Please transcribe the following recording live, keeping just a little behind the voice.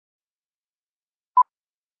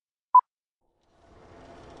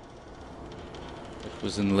It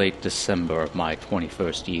was in late December of my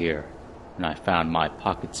 21st year, when I found my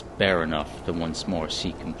pockets bare enough to once more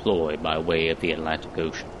seek employ by way of the Atlantic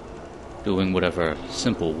Ocean, doing whatever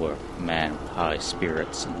simple work a man with high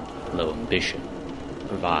spirits and low ambition could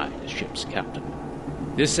provide a ship's captain.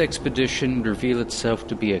 This expedition would reveal itself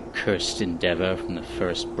to be a cursed endeavor from the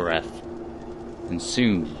first breath, and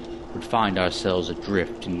soon would find ourselves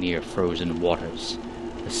adrift in near frozen waters,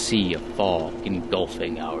 a sea of fog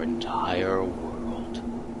engulfing our entire world.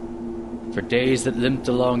 For days that limped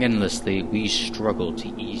along endlessly, we struggled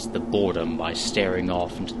to ease the boredom by staring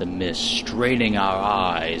off into the mist, straining our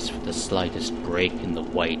eyes for the slightest break in the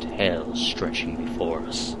white hell stretching before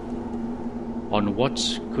us. On what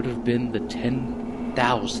could have been the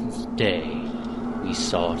 10,000th day, we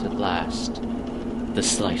saw it at last, the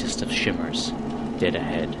slightest of shimmers, dead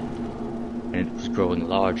ahead, and it was growing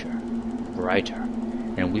larger, brighter,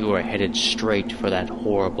 and we were headed straight for that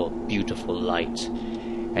horrible, beautiful light,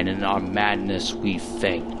 and in our madness we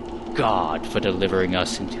thanked God for delivering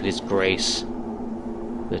us into His grace.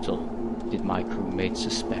 Little did my crewmates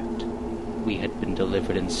suspect we had been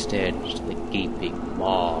delivered instead to the gaping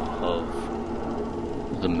maw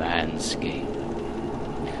of the Manscape.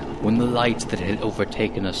 When the light that had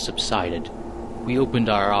overtaken us subsided, we opened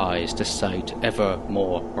our eyes to sight ever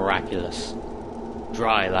more miraculous.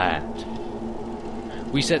 Dry land.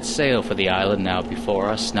 We set sail for the island now before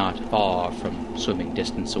us, not far from swimming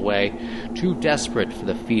distance away, too desperate for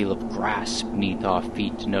the feel of grass beneath our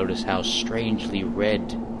feet to notice how strangely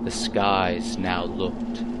red the skies now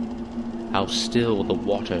looked, how still the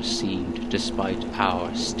water seemed despite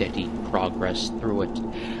our steady progress through it.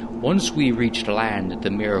 Once we reached land,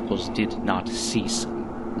 the miracles did not cease.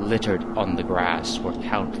 Littered on the grass were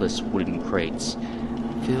countless wooden crates,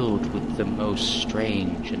 filled with the most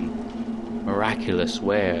strange and miraculous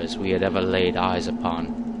wares we had ever laid eyes upon.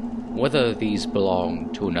 Whether these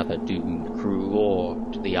belonged to another doomed crew or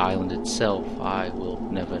to the island itself, I will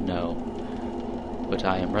never know. But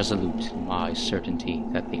I am resolute in my certainty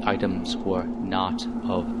that the items were not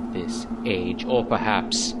of this age, or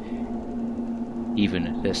perhaps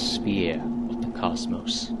even this sphere of the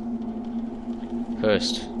cosmos.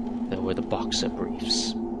 First, there were the boxer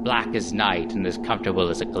briefs, black as night and as comfortable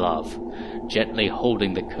as a glove, gently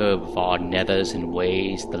holding the curve of our nethers in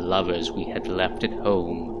ways the lovers we had left at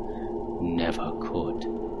home never could.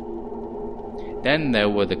 Then there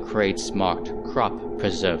were the crates marked Crop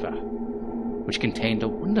Preserver, which contained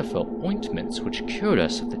wonderful ointments which cured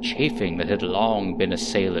us of the chafing that had long been a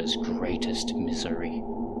sailor's greatest misery.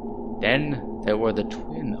 Then there were the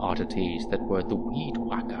twin oddities that were the Weed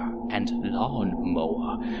Whacker and Lawn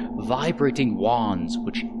Mower, vibrating wands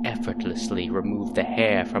which effortlessly removed the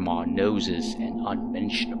hair from our noses and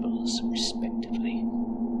unmentionables, respectively.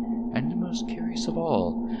 And most curious of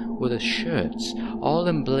all were the shirts, all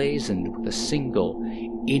emblazoned with a single,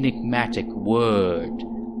 enigmatic word,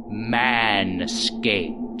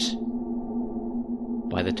 Manscaped.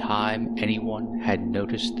 By the time anyone had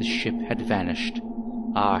noticed the ship had vanished,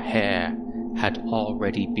 our hair had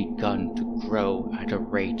already begun to grow at a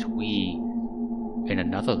rate we, in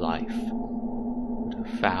another life, would have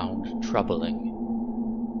found troubling.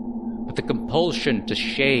 But the compulsion to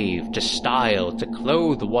shave, to style, to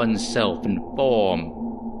clothe oneself in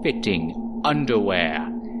form-fitting underwear,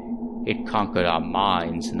 it conquered our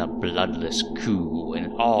minds in a bloodless coup,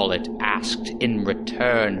 and all it asked in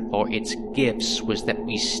return for its gifts was that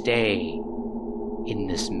we stay in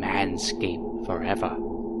this manscape forever,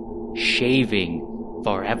 shaving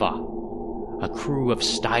forever, a crew of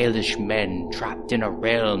stylish men trapped in a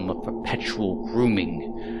realm of perpetual grooming.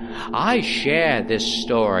 I share this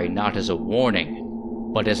story not as a warning,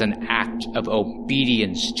 but as an act of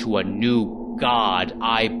obedience to a new God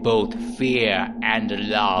I both fear and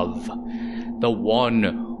love, the one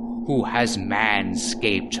who has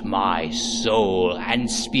manscaped my soul and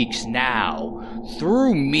speaks now,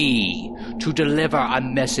 through me, to deliver a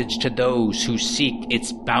message to those who seek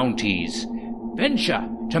its bounties. Venture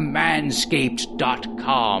to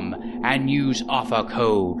manscaped.com and use offer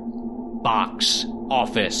code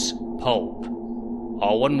BOXOFFICEPULP,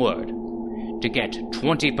 all one word, to get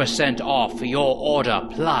 20% off your order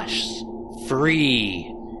plus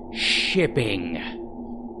free shipping.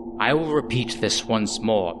 I will repeat this once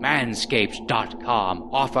more. Manscaped.com,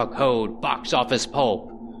 offer code BOXOFFICEPULP.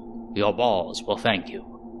 Your balls will thank you.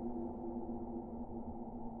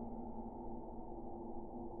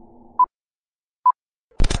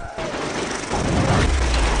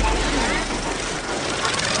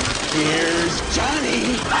 Here's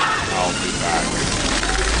Johnny. I'll be back.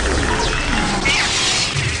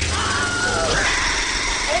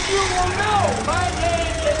 And you will know my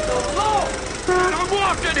name is the Lord.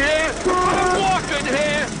 walking here! I'm walking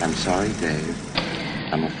here! I'm sorry, Dave.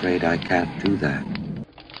 I'm afraid I can't do that.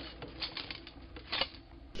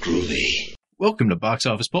 Groovy. Welcome to Box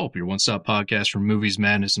Office Pulp, your one-stop podcast from Movies,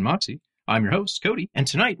 Madness, and Moxie. I'm your host, Cody, and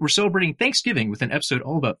tonight we're celebrating Thanksgiving with an episode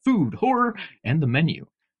all about food, horror, and the menu.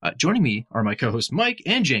 Joining me are my co-hosts Mike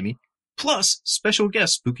and Jamie, plus special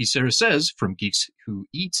guest Spooky Sarah Says from Geeks Who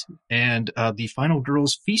Eat and the Final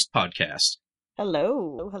Girls Feast podcast.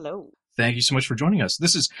 Hello. Hello. Thank you so much for joining us.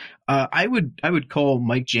 This is, I would call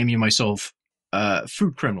Mike, Jamie, and myself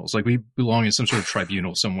food criminals. Like we belong in some sort of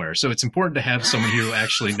tribunal somewhere. So it's important to have someone here who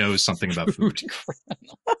actually knows something about food.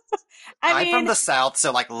 I'm from the South,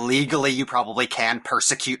 so like legally you probably can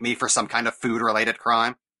persecute me for some kind of food-related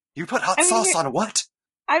crime. You put hot sauce on what?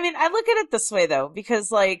 I mean, I look at it this way though,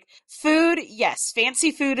 because like food, yes,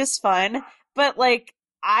 fancy food is fun, but like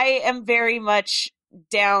I am very much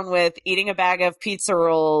down with eating a bag of pizza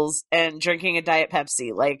rolls and drinking a Diet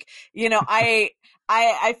Pepsi. Like, you know, I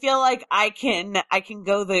feel like I can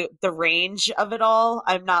go the range of it all.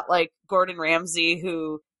 I'm not like Gordon Ramsay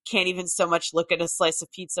who can't even so much look at a slice of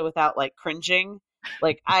pizza without like cringing.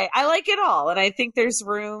 Like I like it all. And I think there's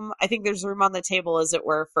room on the table, as it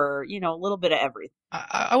were, for, you know, a little bit of everything.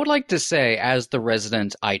 I would like to say, as the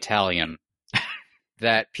resident Italian,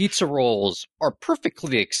 that pizza rolls are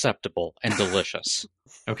perfectly acceptable and delicious.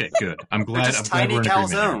 Okay, good. I'm glad. Just tiny we're in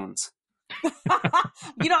agreement here. calzones.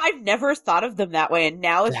 You know, I've never thought of them that way, and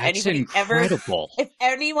now if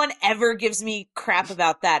anyone ever gives me crap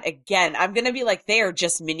about that again, I'm gonna be like, they are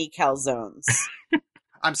just mini calzones.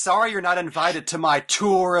 I'm sorry you're not invited to my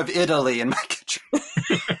tour of Italy in my kitchen.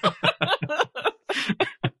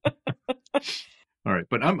 All right,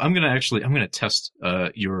 but I'm gonna test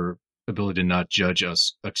your ability to not judge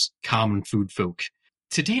us common food folk.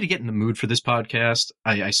 Today, to get in the mood for this podcast,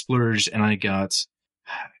 I splurged and I got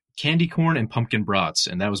candy corn and pumpkin brats,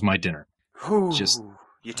 and that was my dinner. Ooh, Just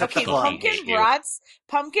you took Okay, the plum.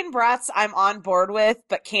 pumpkin brats I'm on board with,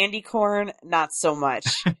 but candy corn, not so much.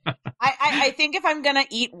 I think if I'm gonna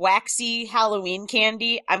eat waxy Halloween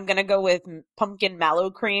candy, I'm gonna go with pumpkin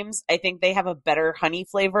mallow creams. I think they have a better honey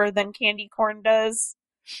flavor than candy corn does.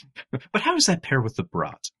 But how does that pair with the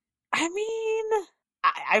brat? I mean,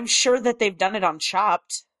 I'm sure that they've done it on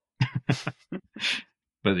Chopped.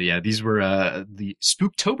 But yeah, these were the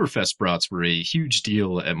Spooktoberfest brats were a huge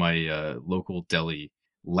deal at my local deli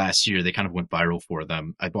last year. They kind of went viral for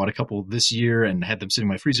them. I bought a couple this year and had them sitting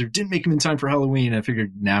in my freezer. Didn't make them in time for Halloween. I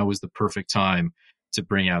figured now was the perfect time to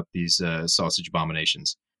bring out these sausage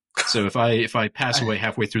abominations. So if I pass away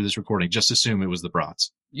halfway through this recording, just assume it was the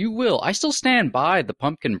brats. You will. I still stand by the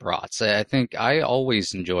pumpkin brats. I think I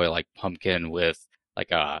always enjoy like pumpkin with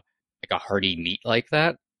like a hearty meat like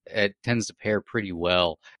that. It tends to pair pretty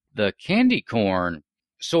well. The candy corn,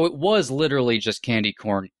 so it was literally just candy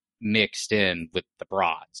corn mixed in with the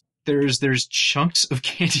brats. There's chunks of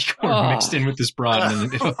candy corn mixed in with this brat,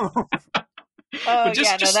 and but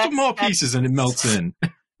just small pieces, and it melts in.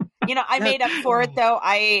 You know, I made up for it though.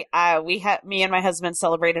 Me and my husband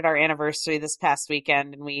celebrated our anniversary this past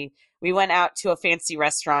weekend, and we went out to a fancy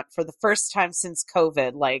restaurant for the first time since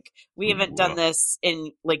COVID. Like, we haven't done this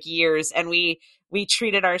in like years, and we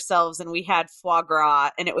treated ourselves, and we had foie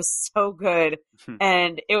gras, and it was so good.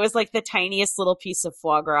 And it was like the tiniest little piece of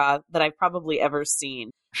foie gras that I've probably ever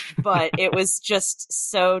seen. But it was just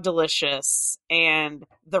so delicious. And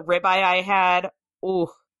the ribeye I had, ooh,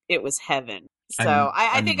 it was heaven. So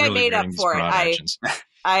I think really I made up for it.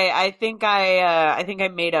 I think I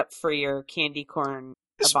made up for your candy corn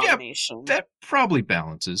abomination. Yeah, that probably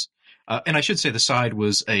balances. And I should say the side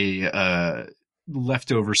was a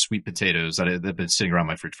leftover sweet potatoes that had been sitting around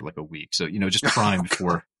my fridge for like a week. So, you know, just primed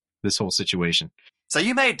for this whole situation. So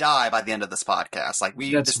you may die by the end of this podcast. Like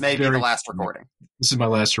this may be the last recording. This is my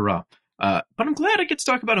last hurrah. But I'm glad I get to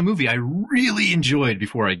talk about a movie I really enjoyed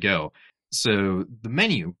before I go. So the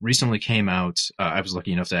Menu recently came out. I was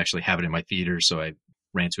lucky enough to actually have it in my theater, so I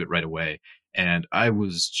ran to it right away. And I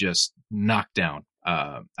was just knocked down.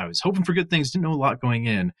 I was hoping for good things, didn't know a lot going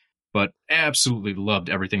in, but absolutely loved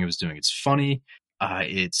everything it was doing. It's funny.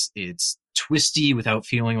 It's twisty without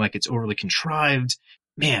feeling like it's overly contrived.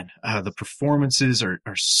 Man, the performances are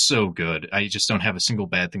so good. I just don't have a single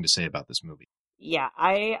bad thing to say about this movie. Yeah,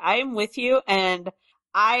 I'm with you, and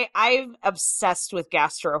I'm obsessed with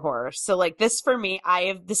gastro horror. So like this for me,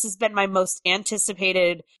 this has been my most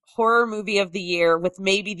anticipated horror movie of the year, with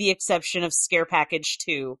maybe the exception of Scare Package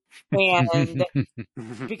 2. And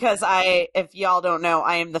because if y'all don't know,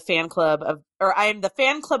 I am the fan club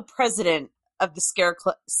president of the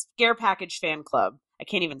Scare Package fan club. I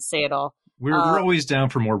can't even say it all. We're always down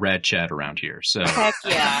for more rad chat around here. So heck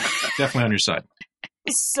yeah. Definitely on your side.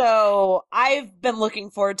 So I've been looking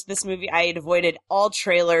forward to this movie. I had avoided all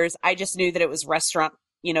trailers. I just knew that it was restaurant,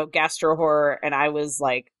 gastro horror, and I was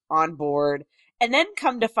like on board. And then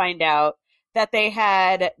come to find out that they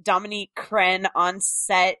had Dominique Crenn on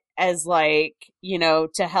set as like,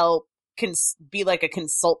 to help be like a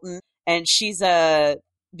consultant. And she's the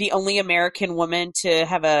only American woman to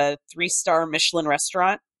have a 3-star Michelin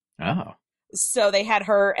restaurant. Oh. So they had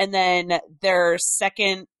her, and then their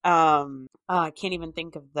second, I can't even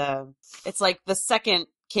think of it's like the second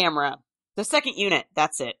camera, the second unit,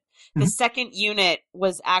 that's it. The second unit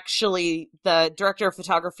was actually, the director of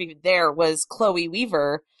photography there was Chloe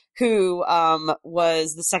Weaver, who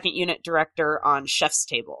was the second unit director on Chef's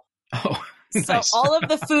Table. Oh, so nice. all of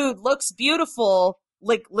the food looks beautiful,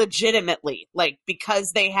 like legitimately, like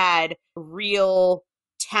because they had real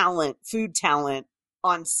talent, food talent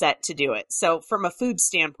on set to do it. So from a food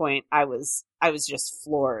standpoint, I was just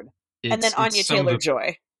floored. And then Anya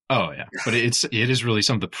Taylor-Joy. Oh yeah, but it is really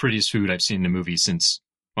some of the prettiest food I've seen in a movie since.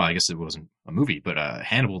 Well, I guess it wasn't a movie, but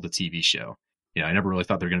Hannibal, the TV show. I never really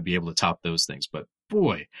thought they were going to be able to top those things. But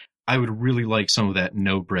boy, I would really like some of that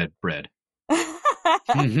no bread.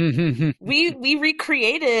 We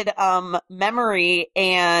recreated Memory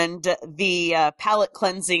and the palate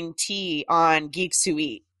cleansing tea on Geeks Who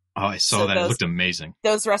Eat. Oh, I saw that. It looked amazing.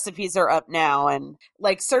 Those recipes are up now, and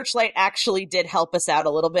like Searchlight actually did help us out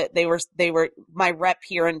a little bit. They were my rep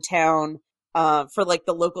here in town for like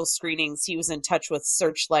the local screenings. He was in touch with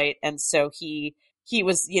Searchlight, and so he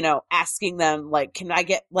was, asking them like, can I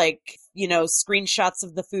get like, screenshots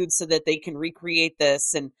of the food so that they can recreate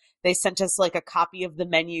this? And they sent us like a copy of the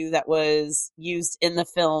menu that was used in the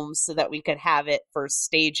film so that we could have it for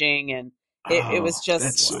staging, and it was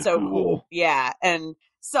just so cool. Yeah, and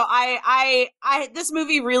so I this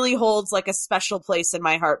movie really holds like a special place in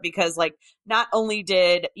my heart because like not only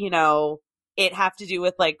did, it have to do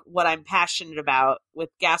with like what I'm passionate about with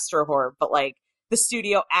gastro horror, but like the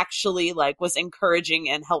studio actually like was encouraging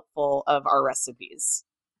and helpful of our recipes.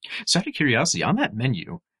 So out of curiosity, on that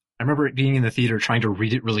menu, I remember it being in the theater trying to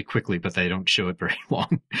read it really quickly, but they don't show it very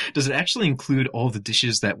long. Does it actually include all the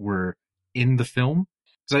dishes that were in the film?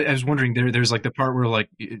 Because I was wondering, there's like the part where like,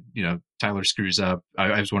 Tyler screws up.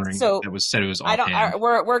 I was wondering, that was said it was offhand.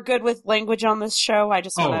 We're good with language on this show. I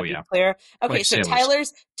just want to be clear. Okay, like so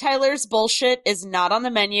Tyler's bullshit is not on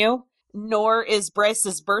the menu, nor is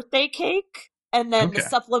Bryce's birthday cake. And then the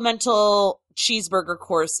supplemental cheeseburger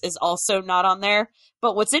course is also not on there.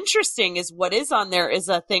 But what's interesting is what is on there is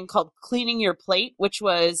a thing called Cleaning Your Plate, which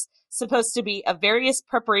was supposed to be various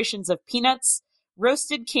preparations of peanuts,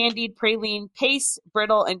 roasted candied praline, paste,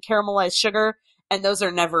 brittle, and caramelized sugar. And those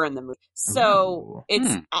are never in the movie. So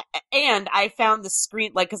and I found the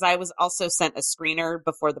screen, like, cause I was also sent a screener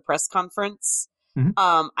before the press conference.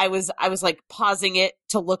 Mm-hmm. I was like pausing it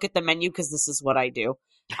to look at the menu cause this is what I do.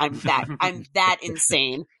 I'm that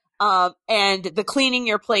insane. And the Cleaning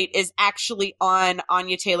Your Plate is actually on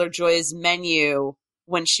Anya Taylor-Joy's menu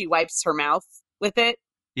when she wipes her mouth with it.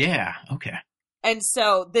 Yeah. Okay. And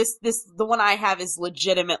so the one I have is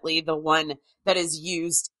legitimately the one that is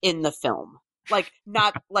used in the film. Like,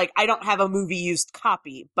 not like I don't have a movie used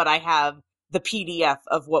copy, but I have the PDF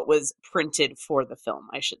of what was printed for the film,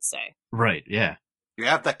 I should say. Right. Yeah. You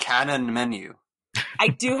have the canon menu. I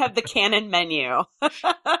do have the canon menu.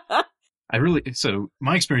 So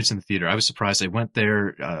my experience in the theater, I was surprised. I went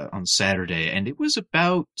there on Saturday and it was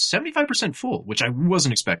about 75% full, which I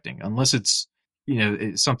wasn't expecting unless it's,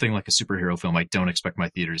 it's something like a superhero film. I don't expect my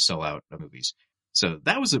theater to sell out of movies. So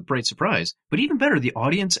that was a bright surprise. But even better, the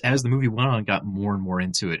audience, as the movie went on, got more and more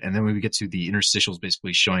into it. And then when we get to the interstitials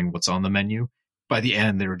basically showing what's on the menu, by the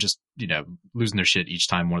end, they were just, losing their shit each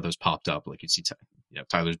time one of those popped up. Like you'd see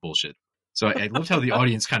Tyler's bullshit. So I loved how the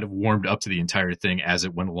audience kind of warmed up to the entire thing as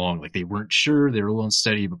it went along. Like they weren't sure, they were a little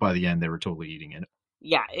unsteady, but by the end, they were totally eating it.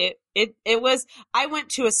 Yeah, it was, I went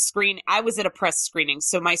to I was at a press screening.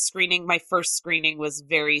 So my first screening was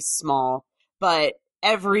very small, but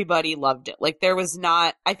everybody loved it. Like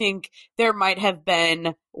I think there might have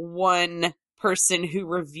been one person who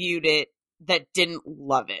reviewed it that didn't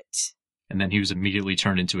love it. And then he was immediately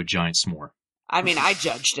turned into a giant s'more. I mean, I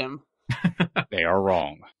judged him. They are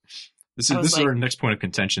wrong. This is our next point of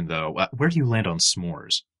contention, though. Where do you land on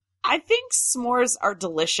s'mores? I think s'mores are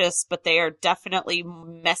delicious, but they are definitely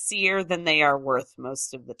messier than they are worth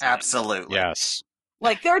most of the time. Absolutely. Yes.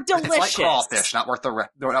 Like, they're delicious. It's like crawfish, not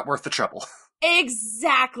worth the trouble.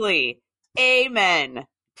 Exactly. Amen.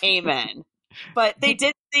 But they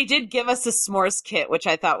did give us a s'mores kit, which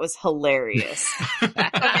I thought was hilarious. So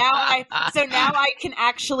now I can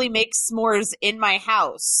actually make s'mores in my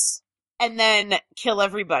house and then kill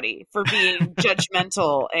everybody for being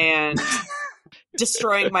judgmental and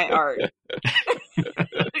destroying my art.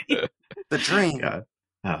 The dream. God.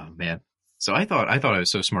 Oh man. So I thought I was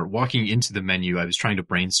so smart. Walking into the menu, I was trying to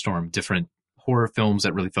brainstorm different horror films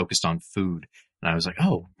that really focused on food. And I was like,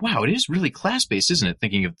 oh, wow, it is really class-based, isn't it?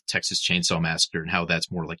 Thinking of the Texas Chainsaw Massacre and how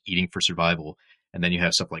that's more like eating for survival. And then you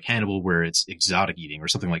have stuff like Hannibal where it's exotic eating, or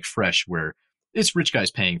something like Fresh where it's rich guys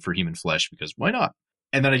paying for human flesh because why not?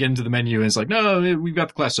 And then I get into the menu and it's like, no, we've got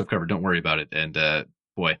the class stuff covered. Don't worry about it. And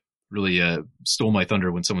boy, really stole my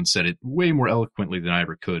thunder when someone said it way more eloquently than I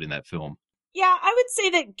ever could in that film. Yeah, I would say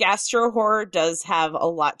that gastro horror does have a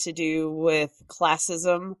lot to do with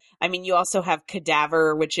classism. I mean, you also have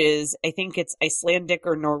Cadaver, which is, I think it's Icelandic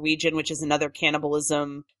or Norwegian, which is another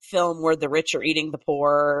cannibalism film where the rich are eating the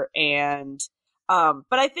poor. And, but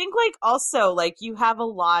I think like also like you have a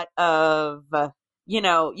lot of,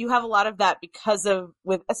 you have a lot of that because of,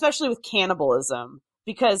 especially with cannibalism,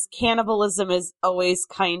 because cannibalism is always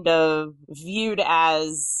kind of viewed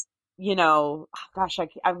as,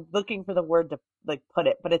 I'm looking for the word to like put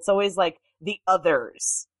it, but it's always like the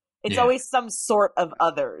others. It's always some sort of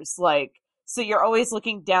others. Like, so you're always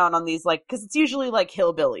looking down on these, like, cause it's usually like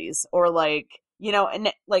hillbillies or like,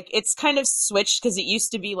 and like it's kind of switched because it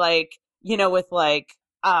used to be like, with like,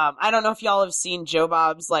 I don't know if y'all have seen Joe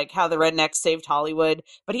Bob's, like How the Rednecks Saved Hollywood,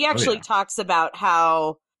 but he actually talks about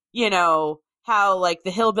how, how like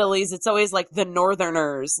the hillbillies, it's always like the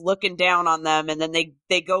northerners looking down on them, and then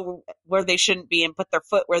they go where they shouldn't be and put their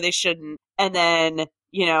foot where they shouldn't, and then,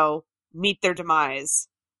 meet their demise,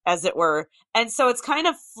 as it were. And so it's kind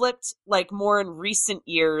of flipped like more in recent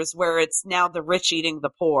years where it's now the rich eating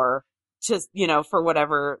the poor to, for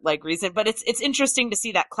whatever like reason. But it's interesting to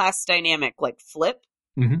see that class dynamic like flip.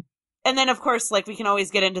 Mm-hmm. And then of course, like we can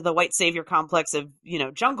always get into the white savior complex of,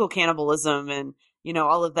 jungle cannibalism and,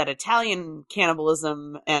 all of that Italian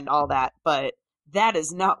cannibalism and all that, but that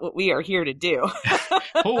is not what we are here to do.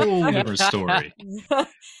 Whole different story.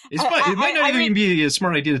 It might not even be a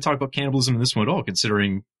smart idea to talk about cannibalism in this one at all,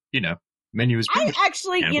 considering, menu is pretty much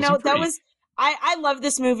actually, that was, I love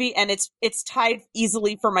this movie, and it's tied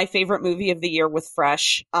easily for my favorite movie of the year with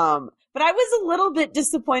Fresh. But I was a little bit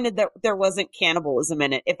disappointed that there wasn't cannibalism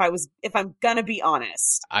in it. If I'm gonna be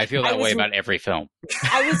honest, I feel that way about every film.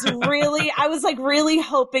 I was like really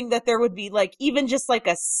hoping that there would be like even just like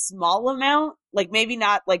a small amount, like maybe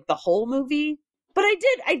not like the whole movie. But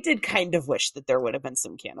I did kind of wish that there would have been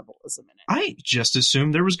some cannibalism in it. I just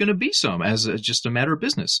assumed there was going to be some as just a matter of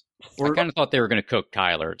business. I kind of thought they were going to cook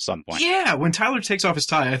Tyler at some point. Yeah, when Tyler takes off his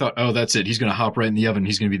tie, I thought, oh, that's it. He's going to hop right in the oven.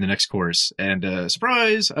 He's going to be the next course. And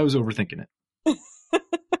surprise, I was overthinking it.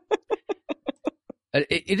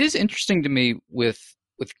 It is interesting to me with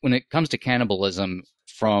when it comes to cannibalism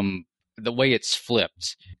from the way it's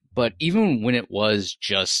flipped. But even when it was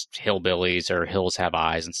just hillbillies or hills have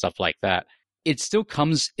eyes and stuff like that, it still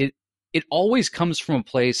comes, it always comes from a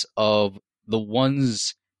place of the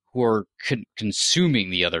ones who are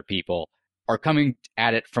consuming the other people are coming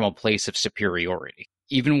at it from a place of superiority.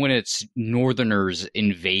 Even when it's Northerners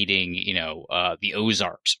invading, the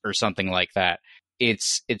Ozarks or something like that,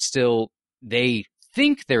 it's still, they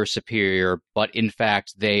think they're superior, but in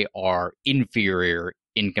fact they are inferior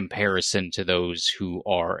in comparison to those who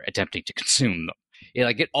are attempting to consume them.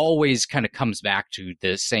 It always kind of comes back to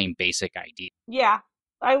the same basic idea. Yeah,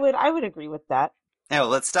 I would agree with that. Yeah,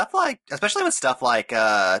 well, it's stuff like, especially with stuff like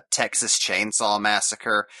Texas Chainsaw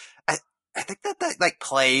Massacre, I think that like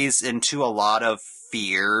plays into a lot of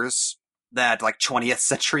fears that like 20th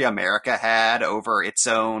century America had over its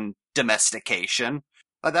own domestication.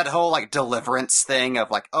 Like that whole like deliverance thing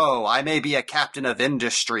of like, oh, I may be a captain of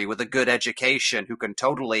industry with a good education who can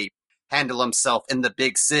totally handle himself in the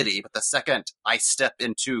big city, but the second I step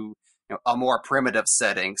into a more primitive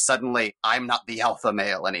setting, suddenly I'm not the alpha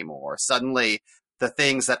male anymore. Suddenly the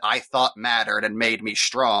things that I thought mattered and made me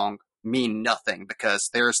strong mean nothing because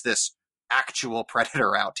there's this actual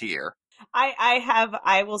predator out here.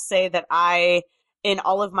 I will say that in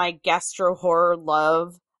all of my gastro horror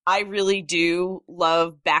love, I really do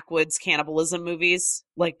love backwoods cannibalism movies.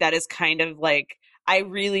 Like that is kind of like, I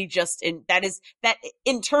really just, that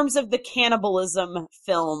in terms of the cannibalism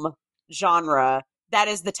film genre, that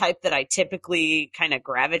is the type that I typically kind of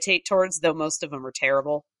gravitate towards, though most of them are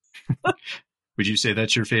terrible. Would you say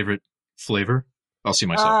that's your favorite flavor? I'll see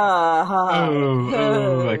myself. I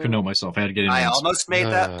couldn't help myself. I had to get in. I almost made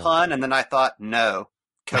that pun, and then I thought, no,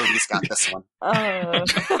 Cody's got this one. I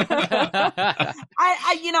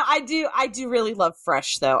do really love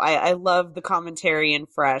Fresh though. I love the commentary in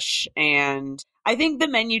Fresh, and I think the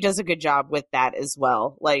menu does a good job with that as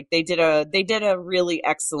well. Like they did a really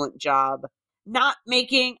excellent job not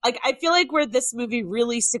making, like, I feel like where this movie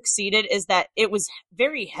really succeeded is that it was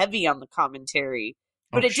very heavy on the commentary,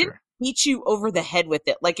 but it didn't beat you over the head with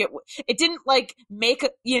it. Like it didn't like make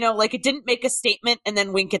it didn't make a statement and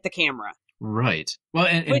then wink at the camera. Right. Well,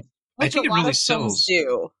 and which I think a it lot really of films sells.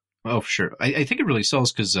 do. Oh, sure. I think it really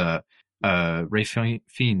sells because Ray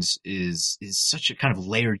Fiennes is such a kind of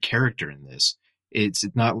layered character in this. It's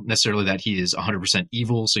not necessarily that he is 100%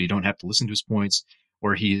 evil, so you don't have to listen to his points,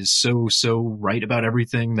 or he is so right about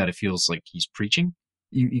everything that it feels like he's preaching.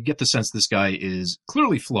 You get the sense this guy is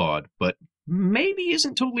clearly flawed, but maybe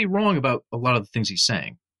isn't totally wrong about a lot of the things he's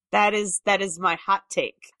saying. That is my hot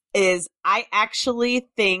take. Is I actually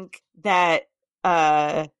think that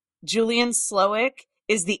Julian Slowik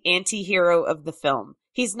is the anti-hero of the film.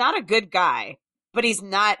 He's not a good guy, but he's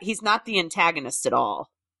not the antagonist at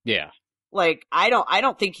all. Yeah. Like, I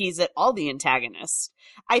don't think he's at all the antagonist.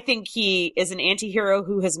 I think he is an anti-hero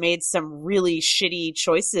who has made some really shitty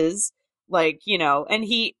choices. Like,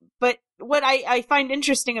 but what I find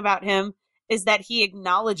interesting about him is that he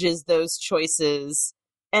acknowledges those choices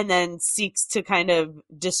and then seeks to kind of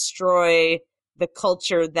destroy the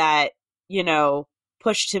culture that,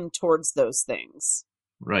 pushed him towards those things.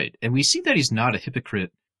 Right. And we see that he's not a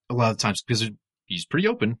hypocrite a lot of times because he's pretty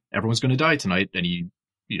open. Everyone's going to die tonight. And he,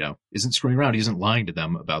 isn't screwing around. He isn't lying to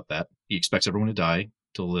them about that. He expects everyone to die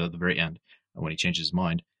till the very end when he changes his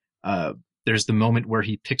mind. There's the moment where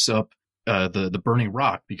he picks up the burning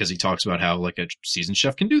rock because he talks about how like a seasoned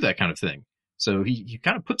chef can do that kind of thing. So he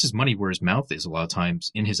kind of puts his money where his mouth is a lot of times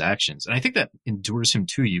in his actions. And I think that endures him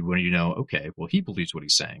to you when okay, well, he believes what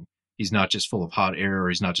he's saying. He's not just full of hot air, or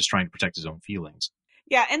he's not just trying to protect his own feelings.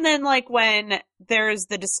 Yeah, and then like when there's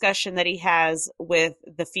the discussion that he has with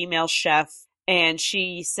the female chef, and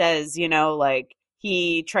she says, like,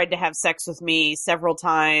 he tried to have sex with me several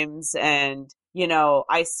times, and,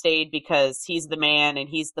 I stayed because he's the man and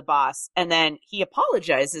he's the boss. And then he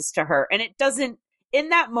apologizes to her, and it doesn't, in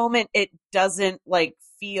that moment, it doesn't like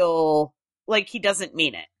feel like he doesn't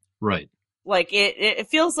mean it. Right. Like it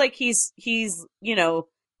feels like he's,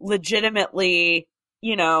 legitimately,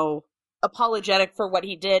 apologetic for what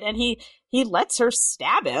he did, and he lets her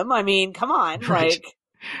stab him. I mean, come on, right. like.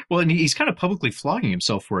 Well, and he's kind of publicly flogging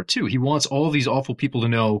himself for it too. He wants all these awful people to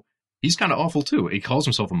know he's kind of awful too. He calls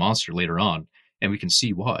himself a monster later on, and we can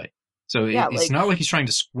see why. So it's not like he's trying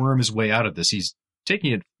to squirm his way out of this. He's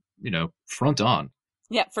taking it, front on.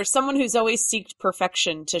 Yeah, for someone who's always seeked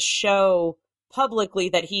perfection, to show publicly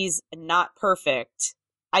that he's not perfect,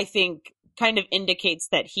 I think kind of indicates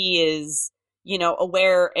that he is,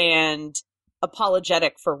 aware and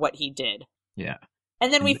apologetic for what he did. Yeah.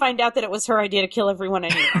 And then we find out that it was her idea to kill everyone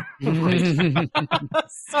anyway.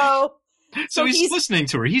 So he's listening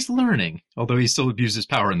to her. He's learning, although he still abuses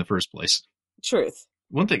power in the first place. Truth.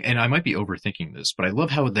 One thing, and I might be overthinking this, but I love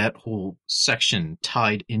how that whole section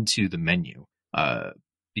tied into the menu,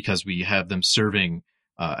 because we have them serving,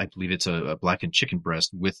 I believe it's a blackened chicken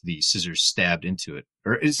breast with the scissors stabbed into it.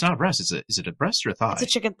 Or it's not a breast. Is it a breast or a thigh? It's a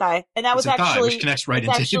chicken thigh. And that was a thigh, actually, which connects right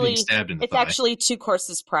into being stabbed in the thigh. It's actually 2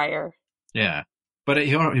 courses prior. Yeah. But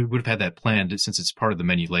he would have had that planned since it's part of the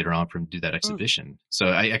menu later on for him to do that exhibition. So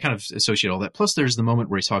I kind of associate all that. Plus there's the moment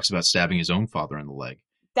where he talks about stabbing his own father in the leg.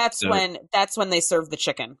 That's when they serve the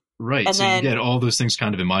chicken. Right. And so then, you get all those things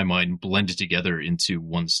kind of in my mind blended together into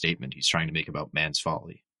one statement he's trying to make about man's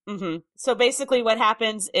folly. Mm-hmm. So basically what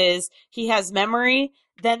happens is he has memory.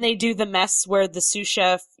 Then they do the mess where the sous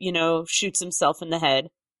chef, shoots himself in the head.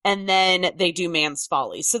 And then they do man's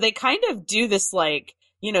folly. So they kind of do this like,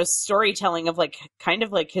 storytelling of like, kind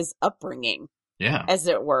of like his upbringing. Yeah. As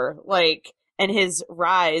it were. Like, and his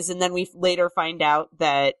rise. And then we later find out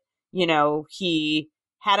that, he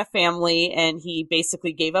had a family and he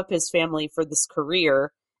basically gave up his family for this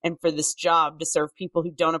career and for this job to serve people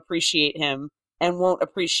who don't appreciate him and won't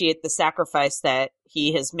appreciate the sacrifice that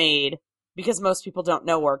he has made because most people don't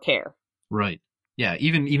know or care. Right. Yeah.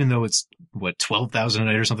 Even though it's $12,000 a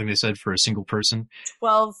night or something they said for a single person.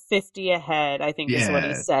 $12.50 a head, I think is what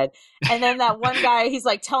he said. And then that one guy, he's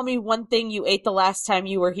like, tell me one thing you ate the last time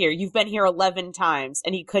you were here. You've been here 11 times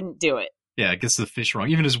and he couldn't do it. Yeah. Gets the fish wrong.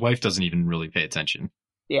 Even his wife doesn't even really pay attention.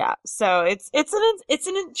 Yeah. So it's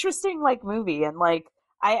an interesting like movie. And like,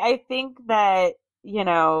 I think that,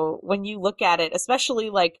 when you look at it,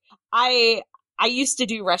 especially like I used to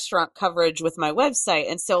do restaurant coverage with my website.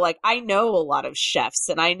 And so like, I know a lot of chefs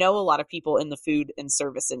and I know a lot of people in the food and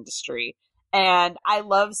service industry. And I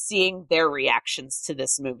love seeing their reactions to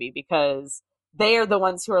this movie because they are the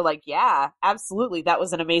ones who are like, yeah, absolutely, that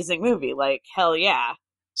was an amazing movie. Like, hell yeah.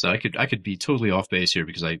 So I could be totally off base here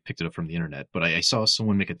because I picked it up from the internet, but I saw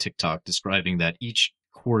someone make a TikTok describing that each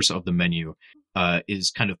course of the menu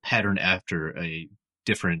is kind of patterned after a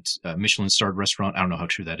different Michelin-starred restaurant. I don't know how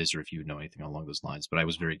true that is or if you know anything along those lines, but I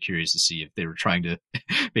was very curious to see if they were trying to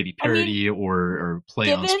maybe parody or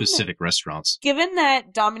play on specific restaurants. Given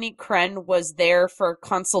that Dominique Crenn was there for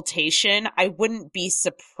consultation, I wouldn't be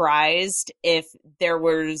surprised if there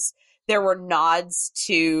were nods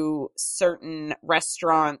to certain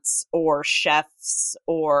restaurants or chefs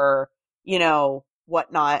or,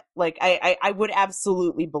 whatnot. Like, I would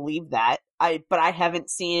absolutely believe that. But I haven't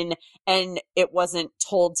seen, and it wasn't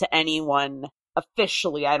told to anyone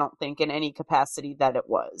officially, I don't think, in any capacity that it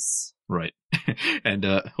was. Right. And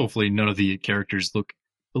hopefully none of the characters look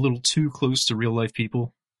a little too close to real life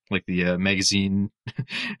people. Like the magazine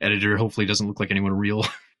editor hopefully doesn't look like anyone real.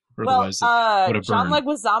 John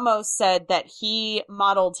Leguizamo said that he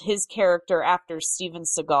modeled his character after Steven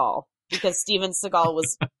Seagal because Steven Seagal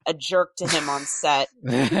was a jerk to him on set.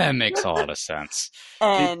 That makes a lot of sense.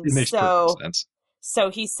 And it makes perfect sense.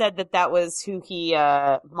 So he said that was who he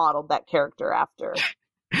modeled that character after.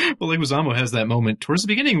 Well, Leguizamo has that moment towards the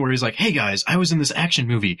beginning where he's like, "Hey guys, I was in this action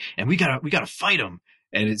movie, and we gotta fight him."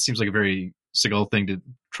 And it seems like a very Seagal thing to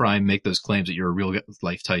try and make those claims that you're a real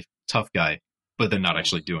life type tough guy, but then not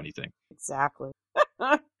actually do anything. Exactly.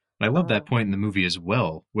 And I love that point in the movie as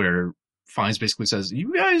well, where Fiennes basically says,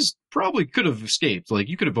 "You guys probably could have escaped. Like,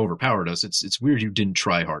 you could have overpowered us. It's weird you didn't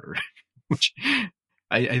try harder." Which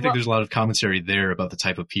I think there's a lot of commentary there about the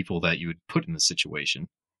type of people that you would put in this situation.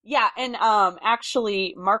 Yeah, and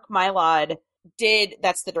actually, Mark Mylod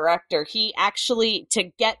that's the director, he actually,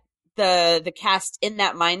 to get the cast in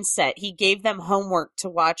that mindset, he gave them homework to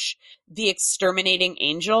watch The Exterminating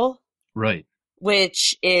Angel. Right.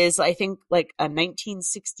 Which is, I think, like a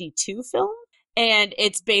 1962 film. And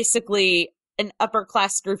it's basically an upper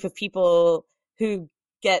class group of people who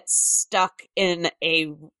get stuck in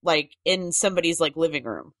somebody's living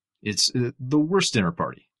room. It's the worst dinner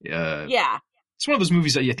party. Yeah. It's one of those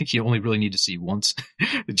movies that I think you only really need to see once.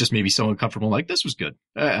 It just made me so uncomfortable. Like, this was good.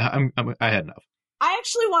 I had enough. I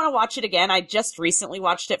actually want to watch it again. I just recently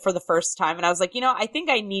watched it for the first time, and I was like, I think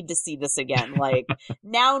I need to see this again. Like,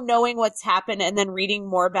 now knowing what's happened and then reading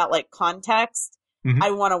more about, context,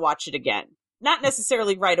 I want to watch it again. Not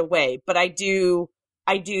necessarily right away, but I do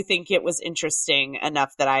think it was interesting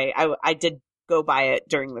enough that I did go by it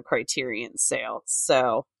during the Criterion sale.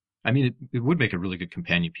 So, I mean, it would make a really good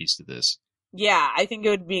companion piece to this. Yeah, I think it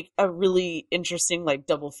would be a really interesting,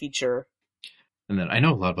 double feature. And then I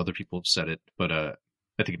know a lot of other people have said it, but I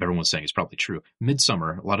think if everyone's saying it's probably true.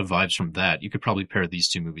 Midsummer, a lot of vibes from that. You could probably pair these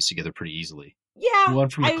two movies together pretty easily. Yeah. One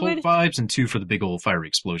from the cult vibes and two for the big old fiery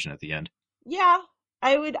explosion at the end. Yeah,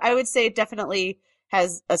 I would say it definitely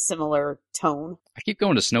has a similar tone. I keep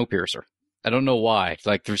going to Snowpiercer. I don't know why.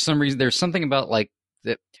 There's some reason, there's something about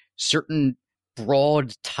that certain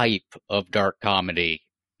broad type of dark comedy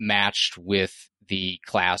matched with the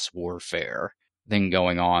class warfare thing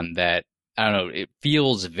going on that, I don't know, it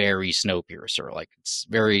feels very Snowpiercer. It's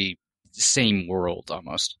very same world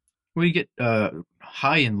almost. Well, you get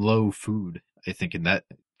high and low food, I think, in that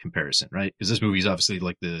comparison, right? Because this movie is obviously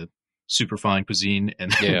the super fine cuisine,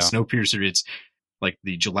 and then Snowpiercer, it's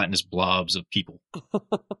the gelatinous blobs of people.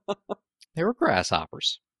 They were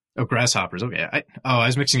grasshoppers. Oh, grasshoppers. Okay. I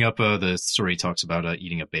was mixing up the story he talks about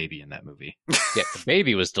eating a baby in that movie. Yeah, the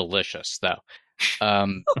baby was delicious, though.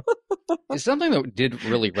 Something that did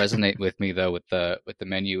really resonate with me, though, with the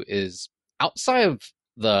menu is outside of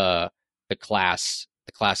the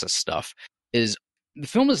classist stuff. Is the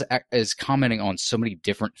film is commenting on so many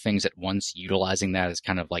different things at once, utilizing that as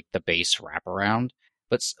kind of the base wraparound.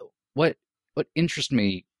 But what interested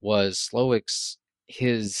me was Slowik's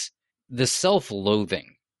the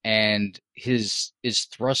self-loathing and his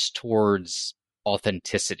thrust towards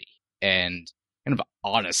authenticity and kind of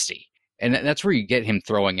honesty. And that's where you get him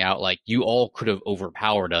throwing out, you all could have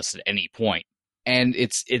overpowered us at any point. And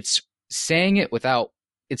it's saying it without,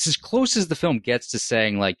 it's as close as the film gets to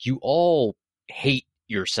saying, you all hate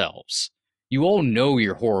yourselves. You all know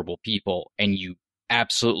you're horrible people, and you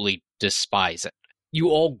absolutely despise it. You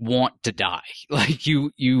all want to die.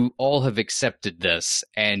 You all have accepted this,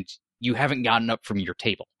 and you haven't gotten up from your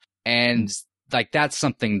table. And that's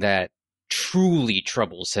something that truly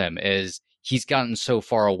troubles him, is he's gotten so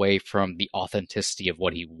far away from the authenticity of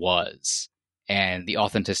what he was and the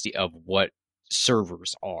authenticity of what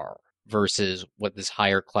servers are versus what this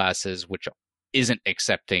higher class is, which isn't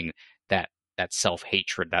accepting that that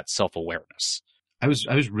self-hatred, that self-awareness. I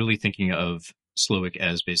was really thinking of Slowik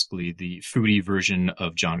as basically the foodie version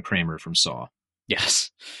of John Kramer from Saw.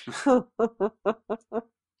 Yes.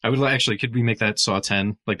 I would actually, could we make that Saw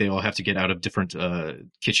 10? Like they all have to get out of different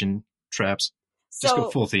kitchen traps. Just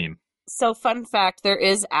go full theme. So fun fact, there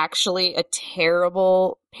is actually a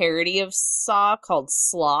terrible parody of Saw called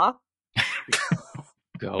Slaw.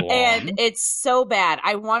 Go on. And it's so bad.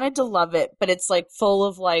 I wanted to love it, but it's like full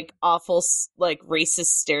of like awful, like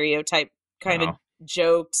racist stereotype kind of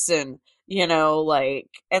jokes and, you know, like,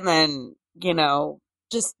 and then, you know,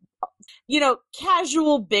 just, you know,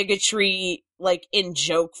 casual bigotry, like in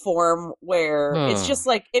joke form where it's just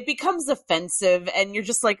like, it becomes offensive and you're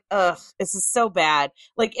just like, ugh, this is so bad.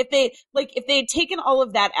 Like if they had taken all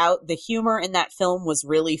of that out, the humor in that film was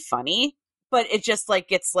really funny, but it just like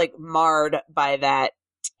gets like marred by that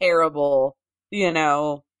terrible, you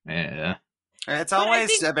know. Yeah. It's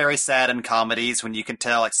always very sad in comedies when you can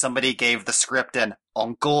tell like somebody gave the script an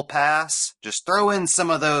uncle pass. Just throw in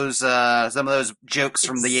some of those jokes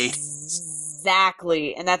from the 80s.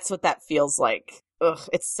 Exactly, and that's what that feels like. Ugh,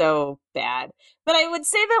 it's so bad. But I would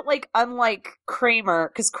say that, like, unlike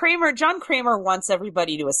Kramer, because John Kramer wants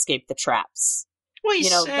everybody to escape the traps. Well, he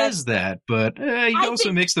says that, but he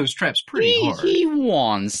also makes those traps pretty hard. He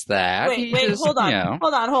wants that. Wait, hold on. You know.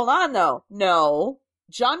 Hold on, though. No.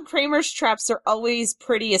 John Kramer's traps are always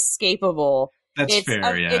pretty escapable. That's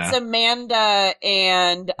fair, yeah. It's Amanda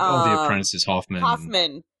and all the apprentices,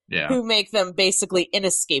 Hoffman, who make them basically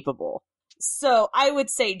inescapable. So I would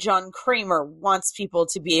say John Kramer wants people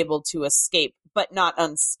to be able to escape, but not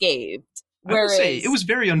unscathed. Whereas, I would say it was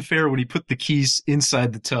very unfair when he put the keys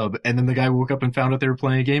inside the tub, and then the guy woke up and found out they were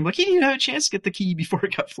playing a game. Like, he didn't even have a chance to get the key before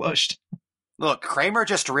it got flushed. Look, Kramer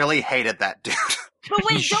just really hated that dude. But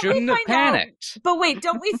wait, shouldn't have panicked. But wait,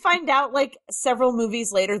 don't we find out like several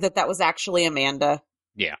movies later that was actually Amanda?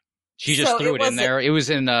 Yeah. She just threw it in there. It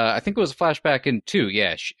was in, I think it was a flashback in 2,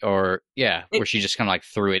 yeah. Where she just kind of like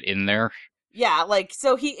threw it in there. Yeah, like,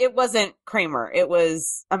 so it wasn't Kramer, it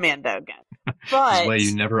was Amanda again. But that's why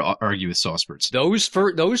you never argue with Sauceberts.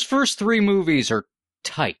 Those first 3 movies are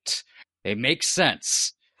tight. They make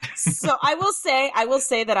sense. So I will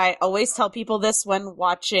say that I always tell people this when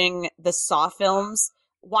watching the Saw films.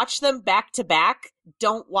 Watch them back to back.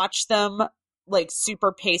 Don't watch them like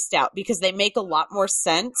super paced out because they make a lot more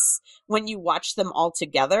sense when you watch them all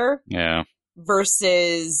together. Yeah.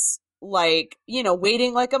 Versus like, you know,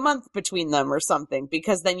 waiting like a month between them or something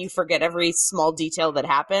because then you forget every small detail that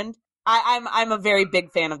happened. I'm a very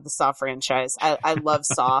big fan of the Saw franchise. I love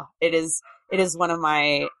Saw. It is one of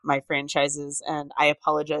my franchises, and I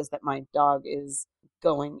apologize that my dog is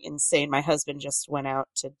going insane. My husband just went out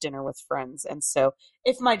to dinner with friends, and so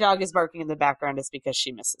if my dog is barking in the background, it's because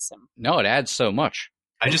she misses him. No, it adds so much.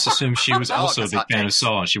 I just assumed she was also a big fan of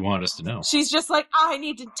Saw, and she wanted us to know. She's just like, I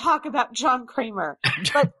need to talk about John Kramer.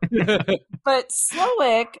 But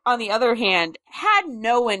Slowik, on the other hand, had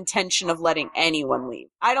no intention of letting anyone leave.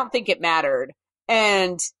 I don't think it mattered.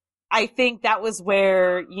 And I think that was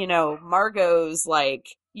where, you know, Margot's like,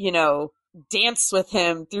 you know, dance with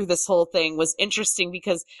him through this whole thing was interesting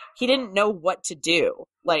because he didn't know what to do.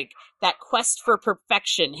 Like that quest for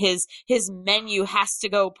perfection, his menu has to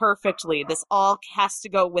go perfectly. This all has to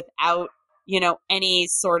go without, you know, any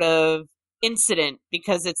sort of incident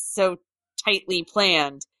because it's so tightly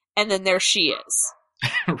planned. And then there she is.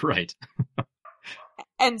 Right.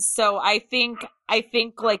 And so I think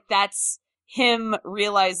like that's him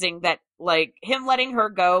realizing that like him letting her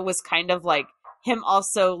go was kind of like him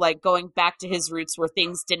also like going back to his roots where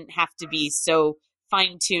things didn't have to be so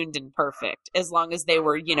fine-tuned and perfect as long as they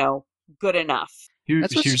were, you know, good enough.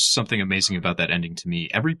 Here's something amazing about that ending to me.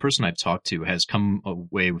 Every person I've talked to has come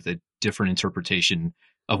away with a different interpretation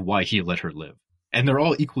of why he let her live. And they're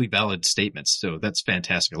all equally valid statements, so that's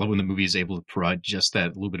fantastic. I love when the movie is able to provide just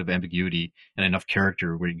that little bit of ambiguity and enough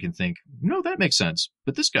character where you can think, no, that makes sense,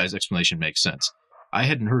 but this guy's explanation makes sense. I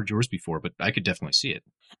hadn't heard yours before, but I could definitely see it.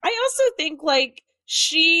 I also think, like,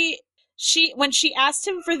 she when she asked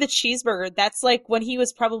him for the cheeseburger, that's, like, when he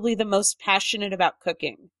was probably the most passionate about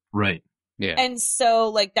cooking. Right. Yeah. And so,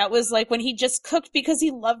 like, that was, like, when he just cooked because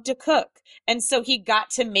he loved to cook. And so he got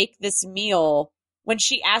to make this meal when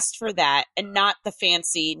she asked for that and not the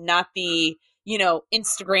fancy, not the, you know,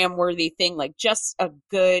 Instagram-worthy thing, like, just a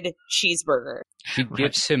good cheeseburger. She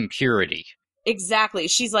gives him purity. Exactly.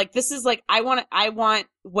 She's like, this is like, I want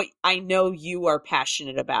what I know you are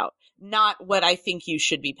passionate about, not what I think you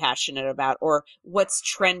should be passionate about or what's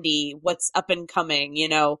trendy, what's up and coming, you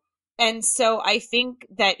know? And so I think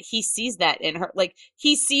that he sees that in her, like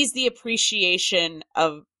he sees the appreciation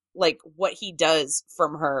of like what he does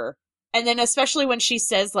from her And then especially when she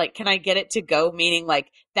says, like, can I get it to go? Meaning,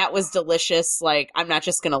 like, that was delicious. Like, I'm not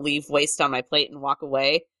just going to leave waste on my plate and walk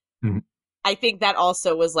away. Mm-hmm. I think that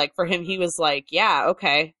also was like, for him, he was like, yeah,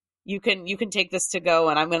 okay, you can take this to go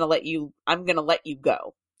and I'm going to let you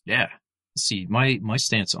go. Yeah. See, my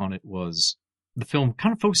stance on it was the film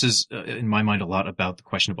kind of focuses, in my mind, a lot about the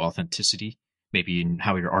question of authenticity, maybe in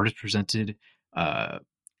how your art is presented,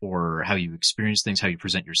 or how you experience things, how you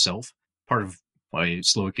present yourself. Part of why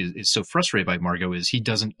Slowik is so frustrated by Margot is he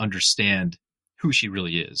doesn't understand who she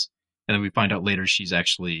really is. And then we find out later she's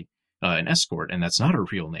actually an escort, and that's not her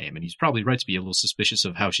real name. And he's probably right to be a little suspicious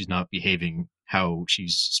of how she's not behaving how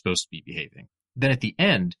she's supposed to be behaving. Then at the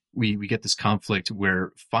end, we get this conflict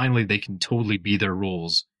where finally they can totally be their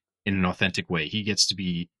roles in an authentic way. He gets to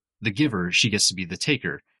be the giver, she gets to be the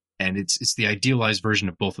taker. And it's the idealized version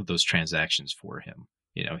of both of those transactions for him.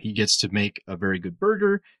 You know, he gets to make a very good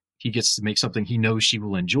burger. He gets to make something he knows she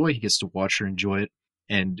will enjoy. He gets to watch her enjoy it.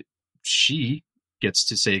 And she gets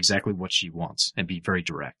to say exactly what she wants and be very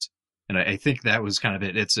direct. And I think that was kind of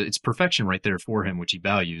it. It's perfection right there for him, which he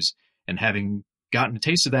values. And having gotten a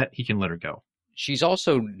taste of that, he can let her go. She's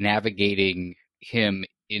also navigating him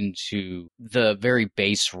into the very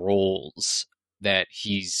base roles that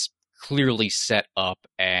he's clearly set up,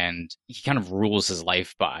 and he kind of rules his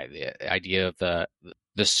life by the idea of the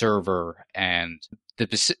server and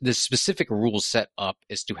the specific rules set up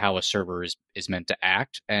as to how a server is meant to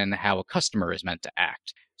act and how a customer is meant to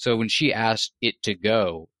act. So when she asked it to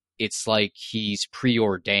go, it's like he's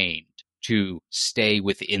preordained to stay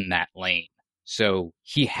within that lane. So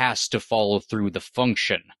he has to follow through the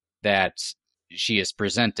function that she has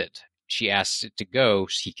presented. She asks it to go.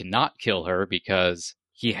 He cannot kill her because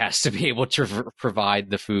he has to be able to provide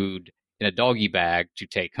the food in a doggy bag to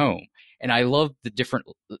take home. And I love the different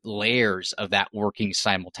layers of that working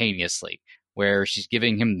simultaneously, where she's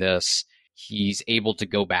giving him this, he's able to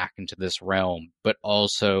go back into this realm, but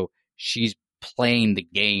also she's playing the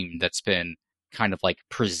game that's been kind of like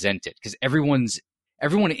presented. Because everyone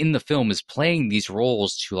in the film is playing these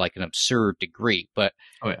roles to like an absurd degree. But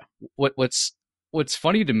what's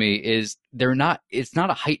funny to me is it's not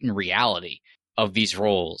a heightened reality of these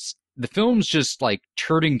roles. The film's just like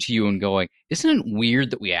turning to you and going, isn't it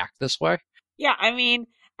weird that we act this way? Yeah, I mean,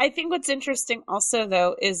 I think what's interesting also,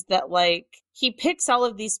 though, is that, like, he picks all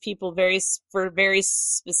of these people for very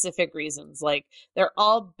specific reasons. Like, they're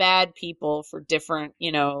all bad people for different,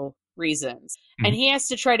 reasons. Mm-hmm. And he has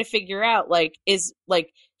to try to figure out,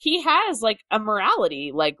 he has, a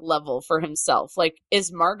morality, level for himself. Like,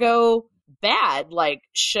 is Margot bad? Like,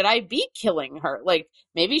 should I be killing her? Like,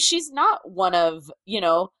 maybe she's not one of,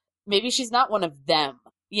 maybe she's not one of them.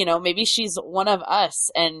 Maybe she's one of us,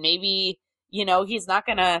 and maybe, he's not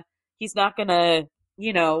gonna,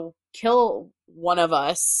 kill one of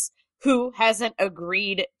us who hasn't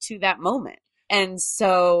agreed to that moment. And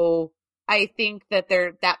so I think that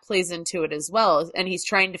that plays into it as well. And he's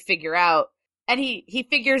trying to figure out, and he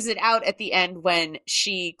figures it out at the end when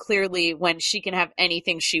she can have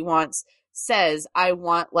anything she wants, says, I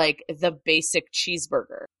want the basic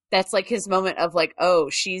cheeseburger. That's his moment of oh,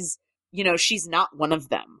 she's not one of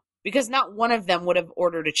them. Because not one of them would have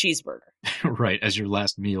ordered a cheeseburger. Right, as your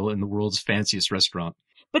last meal in the world's fanciest restaurant.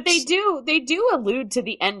 But they do allude to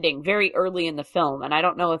the ending very early in the film, and I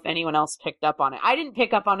don't know if anyone else picked up on it. I didn't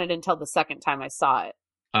pick up on it until the second time I saw it.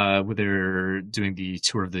 Where they're doing the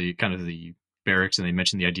tour of the kind of the barracks, and they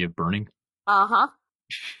mentioned the idea of burning. Uh-huh.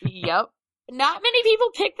 Yep. Not many people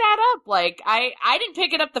pick that up. I didn't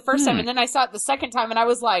pick it up the first time, and then I saw it the second time, and I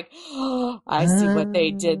was like, oh, I see what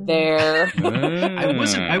they did there.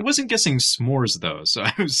 I wasn't guessing s'mores though, so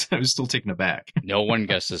I was still taken aback. No one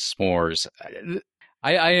guesses s'mores.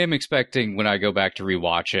 I am expecting when I go back to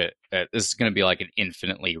rewatch it, that this is going to be like an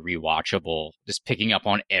infinitely rewatchable, just picking up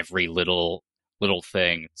on every little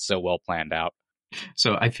thing. So well planned out.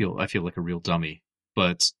 So I feel like a real dummy,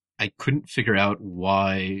 but I couldn't figure out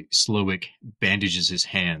why Slowik bandages his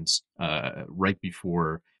hands right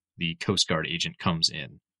before the Coast Guard agent comes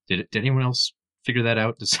in. Did anyone else figure that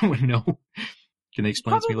out? Does someone know? Can they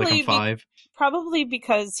explain it to me I'm 5? Probably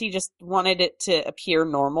because he just wanted it to appear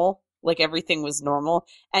normal, like everything was normal.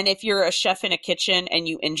 And if you're a chef in a kitchen and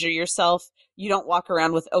you injure yourself, you don't walk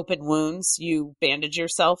around with open wounds. You bandage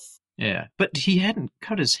yourself. Yeah, but he hadn't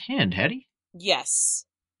cut his hand, had he? Yes.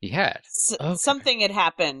 He had. Okay. Something had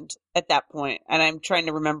happened at that point, and I'm trying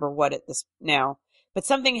to remember what it is now. But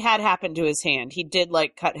something had happened to his hand. He did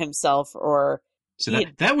cut himself, or so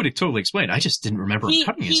that would totally explain. I just didn't remember him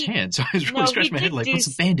cutting his hand, so I was really scratching my head what's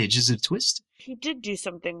a bandage? Is it a twist? He did do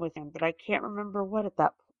something with him, but I can't remember what at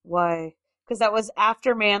that why, because that was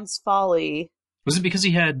after Man's Folly. Was it because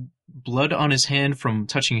he had blood on his hand from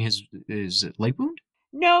touching his leg wound?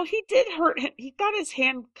 No, he did hurt him. He got his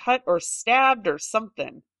hand cut or stabbed or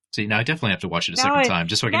something. See, now I definitely have to watch it a second time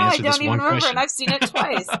just so I can answer this one question. Now I don't even remember, and I've seen it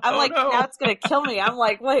twice. I'm now it's going to kill me. I'm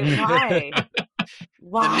like, wait, why?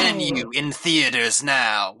 Why? The Menu in theaters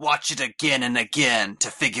now. Watch it again and again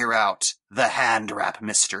to figure out the hand wrap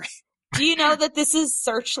mystery. Do you know that this is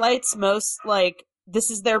Searchlight's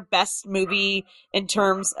this is their best movie in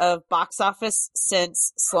terms of box office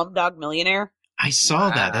since Slumdog Millionaire? I saw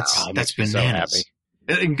that. That's bananas. So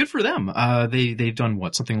and good for them. They've done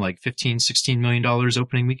what, something like $15-16 million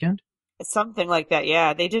opening weekend? Something like that,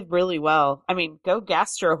 yeah. They did really well. I mean, go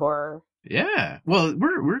Gastro Horror. Yeah. Well,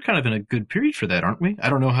 we're kind of in a good period for that, aren't we? I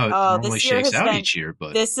don't know how it normally shakes out each year,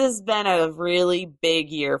 but this has been a really big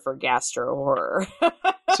year for Gastro Horror.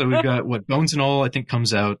 So we've got Bones and All, I think,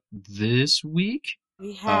 comes out this week.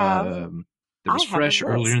 We have there was Fresh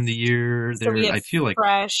earlier in the year. So we have I feel like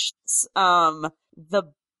Fresh. The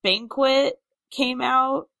Banquet came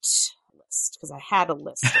out because I had a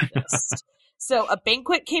list of this. So A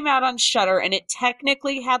Banquet came out on Shudder, and it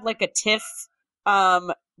technically had like a TIFF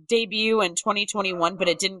debut in 2021, but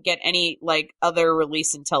it didn't get any other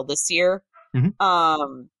release until this year.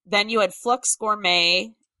 Mm-hmm. Then you had Flux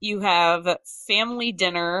Gourmet. You have Family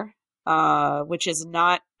Dinner, which is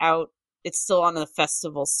not out. It's still on the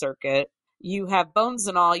festival circuit. You have Bones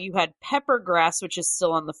and All. You had Peppergrass, which is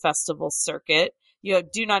still on the festival circuit. You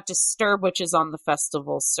have Do Not Disturb, which is on the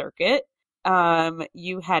festival circuit.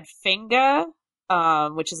 You had Fenga,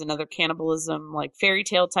 which is another cannibalism, fairy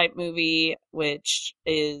tale type movie, which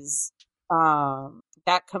is,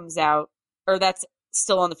 that comes out, or that's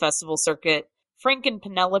still on the festival circuit. Frank and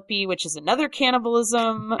Penelope, which is another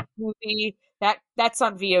cannibalism movie, that's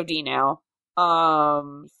on VOD now.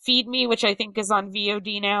 Feed Me, which I think is on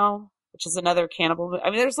VOD now, which is another cannibal movie.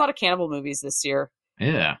 I mean, there's a lot of cannibal movies this year.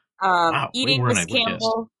 Yeah. Wow, Eating Miss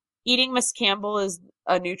Campbell is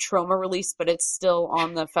a new Troma release, but it's still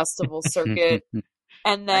on the festival circuit.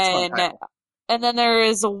 And then there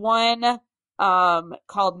is one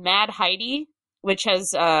called Mad Heidi, which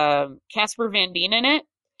has Casper Van Dien in it.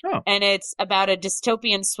 Oh. And it's about a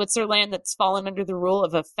dystopian Switzerland that's fallen under the rule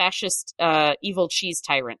of a fascist evil cheese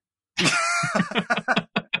tyrant.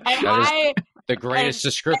 The greatest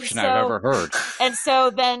description I've ever heard. And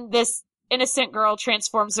so then this innocent girl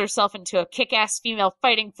transforms herself into a kick-ass female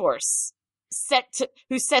fighting force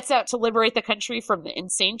who sets out to liberate the country from the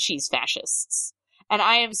insane cheese fascists. And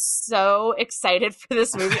I am so excited for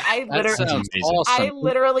this movie. I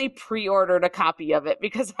literally pre-ordered a copy of it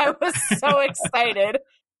because I was so excited.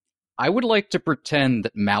 I would like to pretend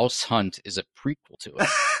that Mouse Hunt is a prequel to it.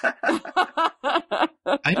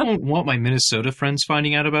 I don't want my Minnesota friends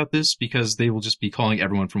finding out about this because they will just be calling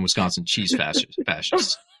everyone from Wisconsin cheese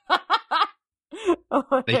fascists.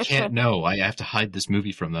 They can't know. I have to hide this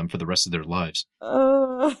movie from them for the rest of their lives.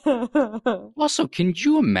 Also, can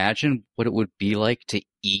you imagine what it would be like to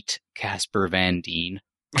eat Casper Van Dien?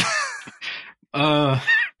 I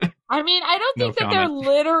mean, I don't think that they're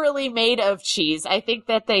literally made of cheese. I think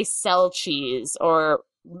that they sell cheese or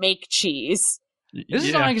make cheese. This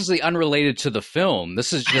is obviously unrelated to the film.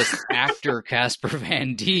 This is just actor Casper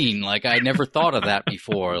Van Dien. I never thought of that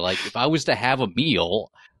before. If I was to have a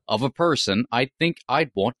meal of a person, I think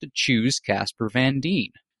I'd want to choose Casper Van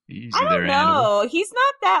Dien. I don't know. He's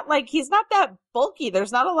not that bulky.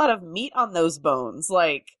 There's not a lot of meat on those bones.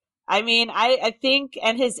 I mean, I think,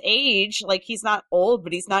 and his age, he's not old,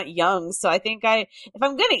 but he's not young. So I think if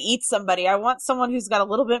I'm going to eat somebody, I want someone who's got a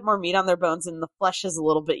little bit more meat on their bones and the flesh is a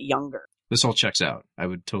little bit younger. This all checks out. I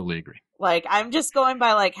would totally agree. I'm just going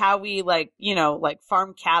by how we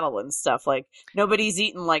farm cattle and stuff. Nobody's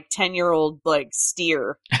eating 10-year-old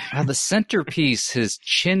steer. The centerpiece his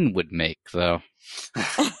chin would make, though.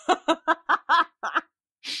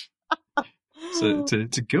 So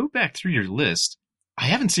to go back through your list, I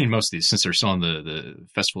haven't seen most of these since they're still on the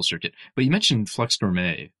festival circuit, but you mentioned Flux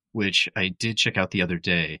Gourmet, which I did check out the other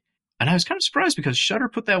day, and I was kind of surprised because Shudder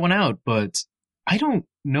put that one out, but I don't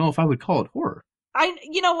know if I would call it horror.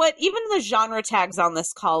 You know what? Even the genre tags on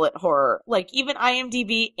this call it horror. Even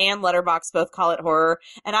IMDb and Letterboxd both call it horror,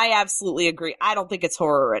 and I absolutely agree. I don't think it's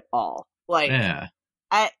horror at all. Yeah.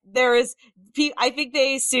 I think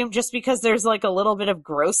they assume just because there's a little bit of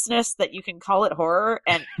grossness that you can call it horror,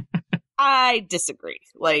 and I disagree.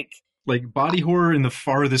 Body horror in the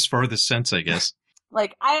farthest sense, I guess.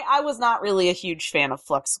 I was not really a huge fan of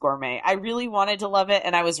Flux Gourmet. I really wanted to love it,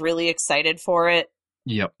 and I was really excited for it.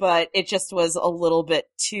 Yep. But it just was a little bit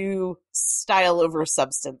too style over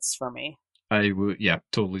substance for me. Yeah,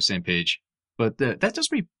 totally same page. But that does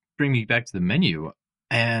bring me back to the menu.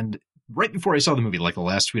 And right before I saw the movie, like the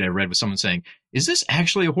last tweet I read was someone saying, is this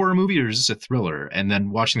actually a horror movie or is this a thriller? And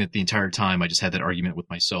then watching it the entire time, I just had that argument with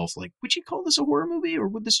myself. Like, would you call this a horror movie or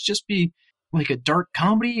would this just be like a dark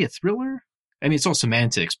comedy, a thriller? I mean, it's all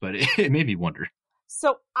semantics, but it made me wonder.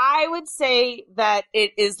 So I would say that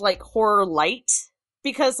it is like horror light,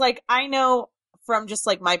 because like I know from just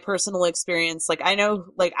like my personal experience, like I know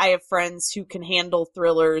like I have friends who can handle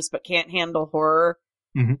thrillers but can't handle horror.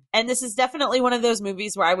 Mm-hmm. And this is definitely one of those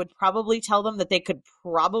movies where I would probably tell them that they could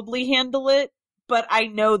probably handle it, but I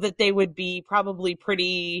know that they would be probably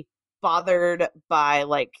pretty bothered by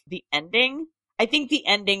like the ending. I think the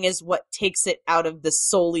ending is what takes it out of the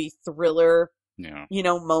solely thriller,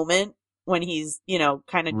 moment when he's,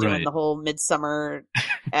 kind of doing Right. the whole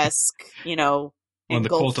Midsummer-esque, When the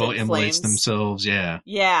cult all engulfed in immolates flames. themselves, yeah.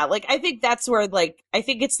 Yeah, like I think that's where like I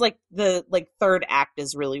think it's like the like third act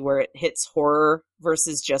is really where it hits horror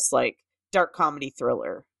versus just like dark comedy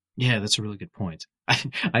thriller. Yeah, that's a really good point.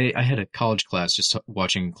 I had a college class just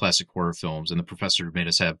watching classic horror films, and the professor made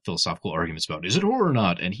us have philosophical arguments about, is it horror or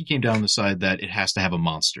not? And he came down the side that it has to have a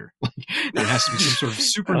monster. Like, there has to be some sort of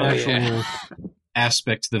supernatural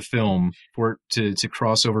aspect to the film for it to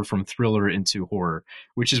cross over from thriller into horror,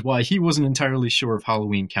 which is why he wasn't entirely sure if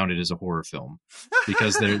Halloween counted as a horror film,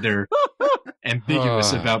 because they're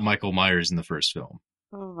ambiguous about Michael Myers in the first film.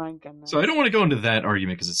 Oh my goodness. So I don't want to go into that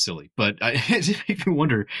argument because it's silly, but it makes me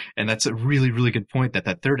wonder, and that's a really, really good point,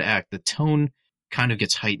 that third act, the tone kind of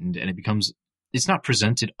gets heightened and it's not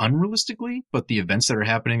presented unrealistically, but the events that are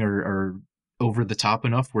happening are over the top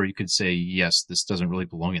enough where you could say, yes, this doesn't really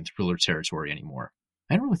belong in thriller territory anymore.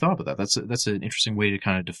 I hadn't really thought about that. That's an interesting way to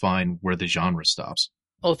kind of define where the genre stops.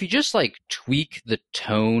 Well, if you just like tweak the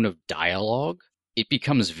tone of dialogue, it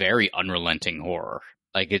becomes very unrelenting horror.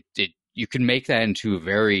 Like you can make that into a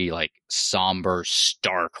very like somber,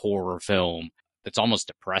 stark horror film that's almost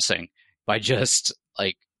depressing by just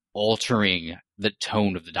like altering the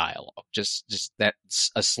tone of the dialogue. Just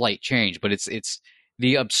that's a slight change, but it's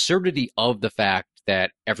the absurdity of the fact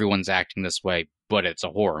that everyone's acting this way, but it's a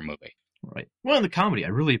horror movie. Right. Well, in the comedy, I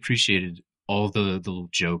really appreciated all the little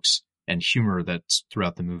jokes and humor that's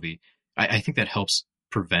throughout the movie. I think that helps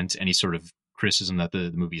prevent any sort of criticism that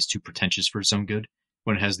the movie is too pretentious for its own good.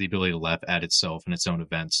 When it has the ability to laugh at itself and its own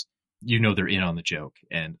events, they're in on the joke,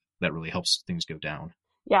 and that really helps things go down.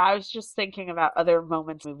 Yeah, I was just thinking about other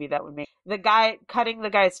moments in the movie that would make the guy cutting the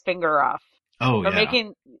guy's finger off. Oh, or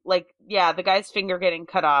making, the guy's finger getting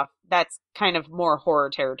cut off. That's kind of more horror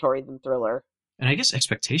territory than thriller. And I guess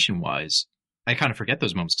expectation-wise, I kind of forget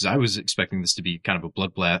those moments because I was expecting this to be kind of a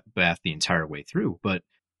bloodbath the entire way through, but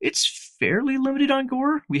it's fairly limited on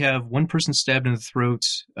gore. We have one person stabbed in the throat,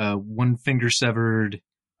 one finger severed,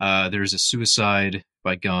 there's a suicide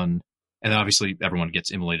by gun, and obviously everyone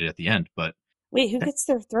gets immolated at the end, but... Wait, who gets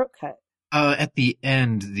their throat cut? At the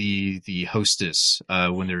end, the hostess,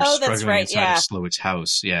 when they're struggling inside of Slowik's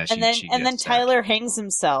house, and then Tyler hangs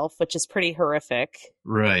himself, which is pretty horrific.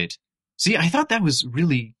 Right. See, I thought that was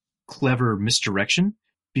really clever misdirection,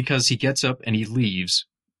 because he gets up and he leaves.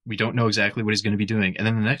 We don't know exactly what he's going to be doing, and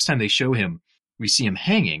then the next time they show him, we see him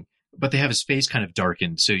hanging, but they have his face kind of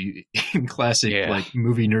darkened. So you, in classic like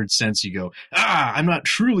movie nerd sense, you go, I'm not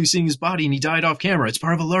truly seeing his body and he died off camera. It's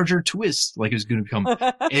part of a larger twist. Like it was going to become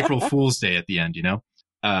April Fool's Day at the end,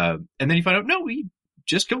 And then you find out, no, he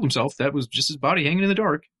just killed himself. That was just his body hanging in the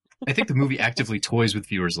dark. I think the movie actively toys with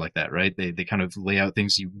viewers like that, right? They kind of lay out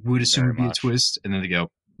things you would assume would be a twist, and then they go,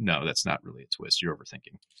 no, that's not really a twist. You're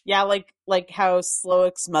overthinking. Yeah, like how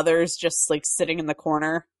Slowik's mother's just like sitting in the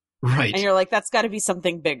corner. Right. And you're like, that's got to be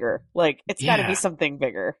something bigger. Like, it's got to be something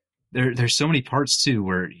bigger. There's so many parts, too,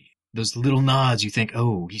 where those little nods, you think,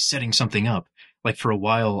 oh, he's setting something up. Like, for a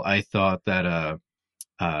while, I thought that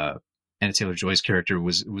Anna Taylor-Joy's character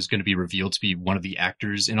was going to be revealed to be one of the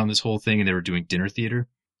actors in on this whole thing, and they were doing dinner theater.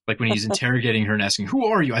 Like, when he's interrogating her and asking, who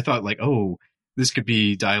are you? I thought, like, oh, this could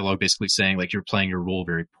be dialogue basically saying, like, you're playing your role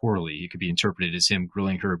very poorly. It could be interpreted as him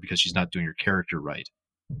grilling her because she's not doing her character right.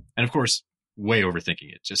 And, of course, way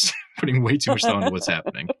overthinking it, just putting way too much thought into what's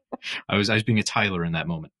happening. I was being a Tyler in that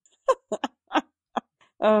moment.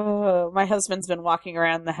 Oh, my husband's been walking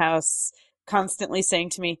around the house constantly saying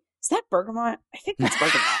to me, is that bergamot? I think that's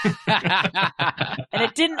bergamot. And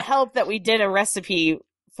it didn't help that we did a recipe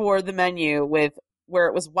for the menu where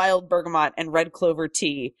it was wild bergamot and red clover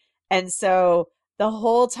tea. And so the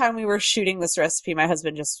whole time we were shooting this recipe, my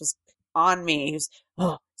husband just was on me. He was,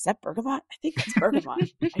 oh, is that bergamot? I think that's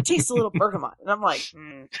bergamot. I taste a little bergamot. And I'm like,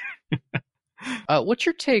 What's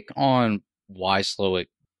your take on why Slowik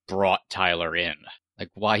brought Tyler in? Like,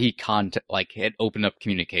 why he had opened up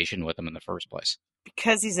communication with him in the first place?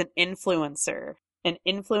 Because he's an influencer. and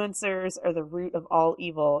influencers are the root of all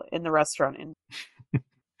evil in the restaurant industry.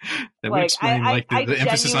 That would explain the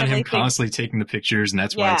emphasis on him constantly taking the pictures, and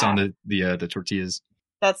that's why it's on the tortillas.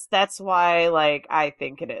 That's why, like, I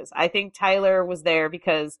think it is. I think Tyler was there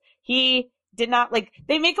because he did not, like,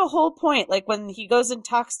 they make a whole point, like, when he goes and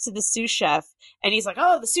talks to the sous chef, and he's like,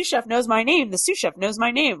 oh, the sous chef knows my name, the sous chef knows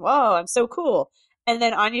my name, whoa, I'm so cool. And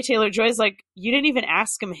then Anya Taylor-Joy's like, you didn't even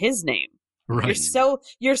ask him his name. Right.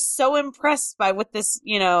 You're so impressed by what this,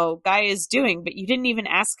 guy is doing, but you didn't even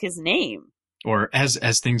ask his name. Or as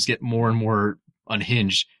things get more and more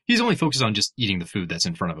unhinged, he's only focused on just eating the food that's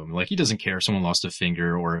in front of him. Like, he doesn't care if someone lost a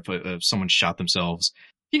finger or if someone shot themselves.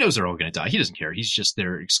 He knows they're all going to die. He doesn't care. He's just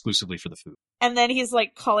there exclusively for the food. And then he's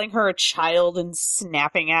like calling her a child and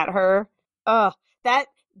snapping at her.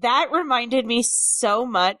 That reminded me so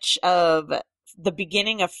much of the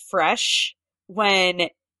beginning of Fresh, when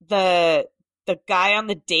the guy on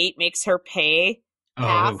the date makes her pay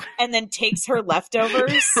half and then takes her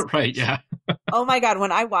leftovers. Right, yeah. Oh my God,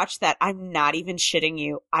 when I watched that, I'm not even shitting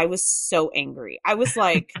you, I was so angry. I was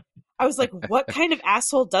like, what kind of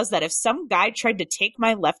asshole does that? If some guy tried to take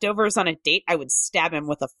my leftovers on a date, I would stab him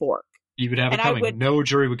with a fork. You would have it coming. No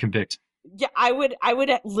jury would convict. Yeah, I would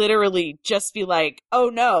literally just be like, oh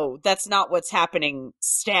no, that's not what's happening,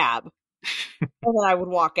 stab. And then I would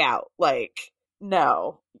walk out, like,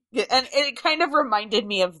 no. And it kind of reminded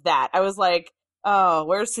me of that. I was like, oh,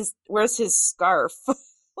 where's his scarf?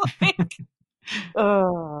 Like,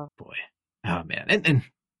 oh boy, oh man, and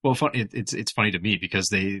well, it's funny to me because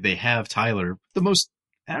they have Tyler, the most,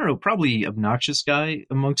 I don't know, probably obnoxious guy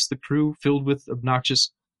amongst the crew, filled with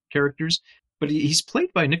obnoxious characters, but he's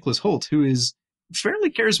played by Nicholas Hoult, who is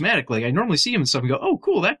fairly charismatic. Like, I normally see him and stuff and go, oh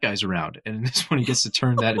cool, that guy's around, and in this one he gets to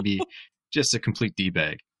turn that and be just a complete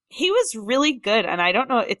D-bag. He was really good, and I don't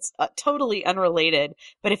know, it's totally unrelated,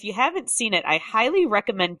 but if you haven't seen it, I highly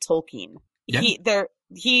recommend Tolkien. Yeah.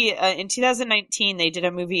 In 2019, they did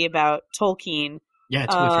a movie about Tolkien. Yeah, I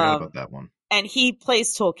totally forgot about that one. And he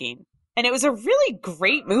plays Tolkien. And it was a really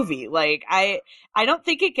great movie. Like, I don't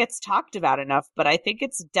think it gets talked about enough, but I think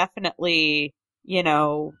it's definitely,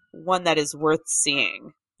 one that is worth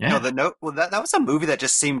seeing. Yeah. No, that was a movie that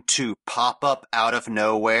just seemed to pop up out of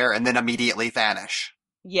nowhere and then immediately vanish.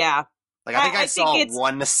 Yeah. Like, I think I saw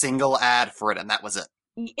one single ad for it, and that was it.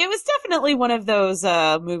 It was definitely one of those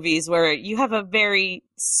movies where you have a very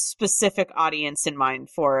specific audience in mind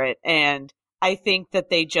for it, and I think that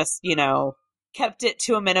they just, kept it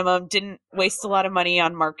to a minimum, didn't waste a lot of money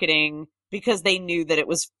on marketing, because they knew that it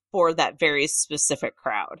was for that very specific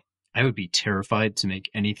crowd. I would be terrified to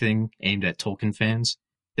make anything aimed at Tolkien fans.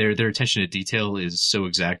 Their attention to detail is so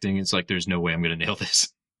exacting, it's like, there's no way I'm going to nail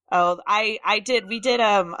this. Oh, we did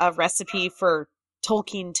a recipe for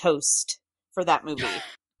Tolkien toast for that movie.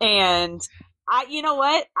 And you know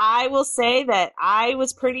what? I will say that I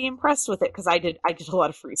was pretty impressed with it, because I did a lot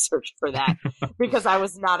of research for that because I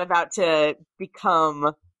was not about to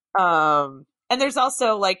become, and there's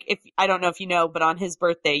also, like, I don't know if you know, but on his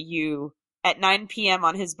birthday, at 9 p.m.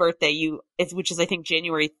 on his birthday, which is I think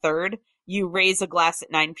January 3rd, you raise a glass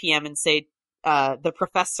at 9 p.m. and say, the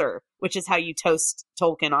professor, which is how you toast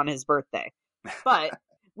Tolkien on his birthday. But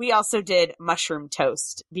we also did mushroom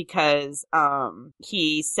toast because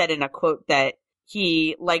he said in a quote that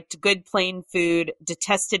he liked good plain food,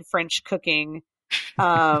 detested French cooking,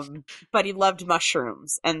 but he loved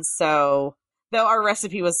mushrooms. And so, though our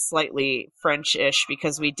recipe was slightly French-ish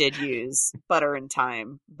because we did use butter and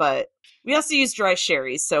thyme, but we also used dry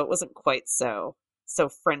sherry, so it wasn't quite so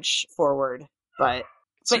French forward. But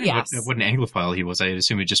yes. What an Anglophile he was. I'd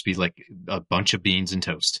assume it'd just be like a bunch of beans and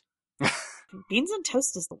toast. Beans and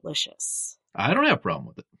toast is delicious. I don't have a problem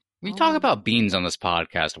with it. We talk about beans on this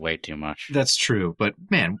podcast way too much. That's true, but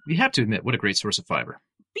man, we have to admit, what a great source of fiber.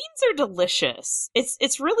 Beans are delicious.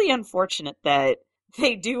 It's really unfortunate that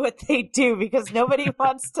they do what they do, because nobody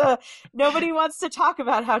wants to talk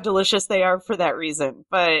about how delicious they are for that reason.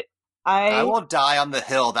 But I will die on the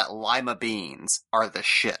hill that lima beans are the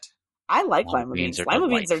shit. I like lima beans. Lima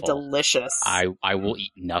beans are delicious. I will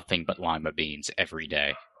eat nothing but lima beans every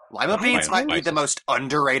day. Lima beans might be the most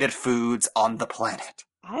underrated foods on the planet.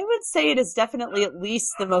 I would say it is definitely at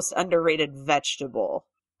least the most underrated vegetable.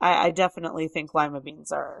 I definitely think lima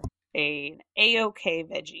beans are an A-OK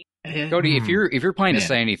veggie. Cody, if you're planning to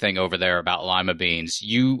say anything over there about lima beans,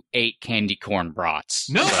 you ate candy corn brats.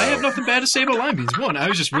 No, I have nothing bad to say about lima beans. One, I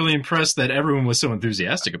was just really impressed that everyone was so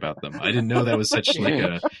enthusiastic about them. I didn't know that was such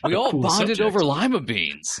like we all cool bonded subject. over lima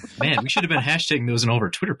beans. Man, we should have been hashtagging those in all of our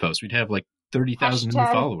Twitter posts. We'd have like 30,000 new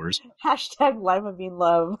followers. Hashtag lima bean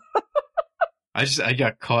love. I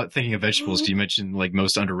got caught thinking of vegetables. You mentioned like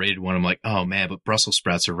most underrated one. I'm like, oh man, but Brussels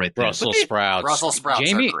sprouts are right there. Brussels sprouts. Brussels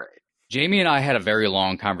sprouts are great. Jamie and I had a very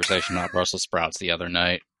long conversation about Brussels sprouts the other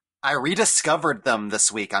night. I rediscovered them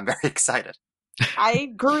this week. I'm very excited. I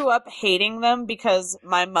grew up hating them because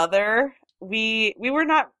my mother, we were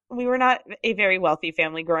not a very wealthy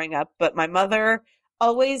family growing up, but my mother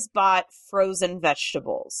always bought frozen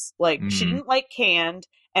vegetables. Like she didn't like canned,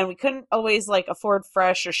 and we couldn't always like afford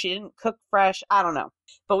fresh, or she didn't cook fresh. I don't know.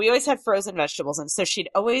 But we always had frozen vegetables, and so she'd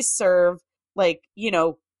always serve like,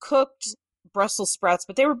 cooked Brussels sprouts,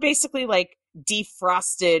 but they were basically like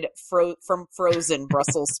defrosted from frozen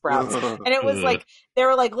Brussels sprouts. And it was like, they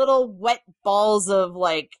were like little wet balls of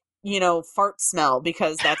like, fart smell,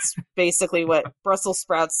 because that's basically what Brussels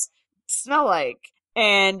sprouts smell like.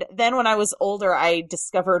 And then when I was older, I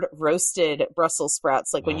discovered roasted Brussels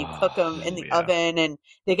sprouts, like when you cook them in the oven and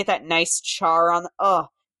they get that nice char on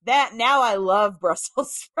now I love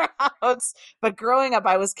Brussels sprouts. But growing up,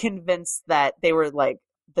 I was convinced that they were like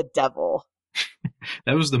the devil.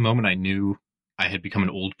 That was the moment I knew I had become an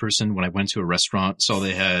old person, when I went to a restaurant, saw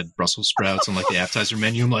they had Brussels sprouts on like the appetizer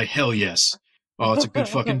menu. I'm like, hell yes. Oh, it's a good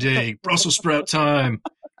fucking day. Brussels sprout time.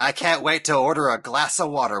 I can't wait to order a glass of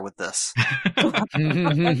water with this.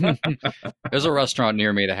 There's a restaurant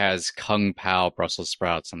near me that has Kung Pao Brussels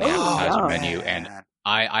sprouts on the appetizer menu, and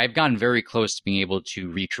I've gotten very close to being able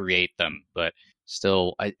to recreate them, but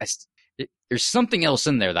still, there's something else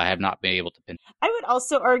in there that I have not been able to pin. I would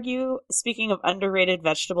also argue, speaking of underrated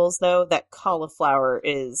vegetables, though, that cauliflower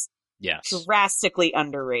is drastically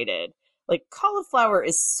underrated. Like, cauliflower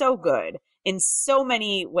is so good in so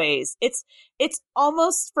many ways. It's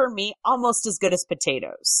almost, for me, almost as good as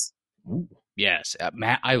potatoes. Ooh. Yes,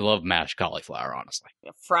 I love mashed cauliflower, honestly.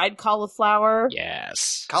 Fried cauliflower.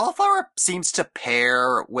 Yes. Cauliflower seems to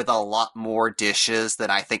pair with a lot more dishes than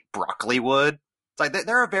I think broccoli would. It's like,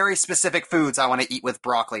 there are very specific foods I want to eat with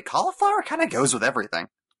broccoli. Cauliflower kind of goes with everything.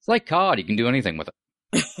 It's like cod. You can do anything with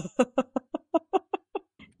it.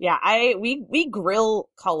 Yeah, we grill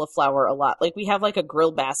cauliflower a lot. Like, we have like a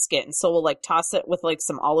grill basket, and so we'll like toss it with like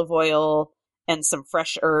some olive oil and some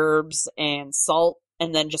fresh herbs and salt,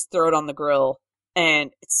 and then just throw it on the grill. And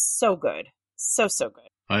it's so good. So good.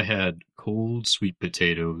 I had cold sweet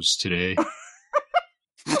potatoes today.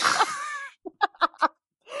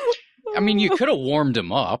 I mean, you could have warmed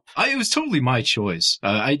them up. It was totally my choice.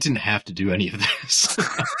 I didn't have to do any of this.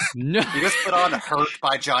 No. You just put on Hurt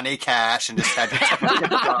by Johnny Cash and just had your tongue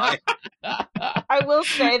dry. I will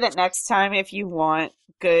say that next time, if you want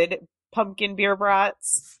good pumpkin beer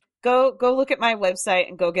brats, go look at my website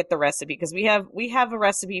and go get the recipe, because we have a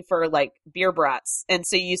recipe for like beer brats, and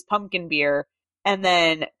so you use pumpkin beer and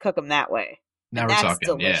then cook them that way. Now we're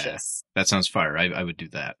talking. Delicious. Yeah, that sounds fire. I would do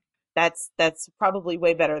that. That's probably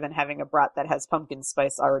way better than having a brat that has pumpkin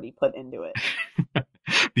spice already put into it.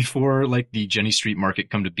 Before like the Jenny Street Market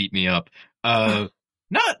come to beat me up, not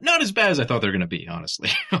as bad as I thought they were going to be, honestly.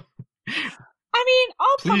 I mean,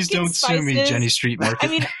 all please pumpkin don't spices, sue me, Jenny Street Market. I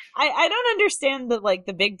mean, I don't understand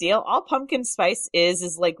the big deal. All pumpkin spice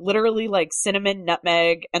is like literally like cinnamon,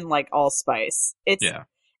 nutmeg, and like allspice.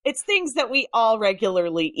 It's things that we all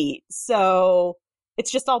regularly eat, so it's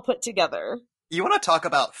just all put together. You want to talk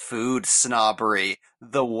about food snobbery?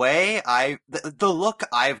 The look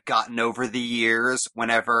I've gotten over the years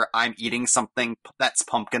whenever I'm eating something that's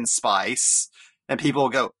pumpkin spice, and people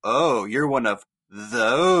go, "Oh, you're one of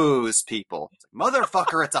those people." It's like,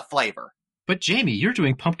 motherfucker, it's a flavor. But Jamie, you're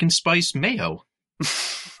doing pumpkin spice mayo.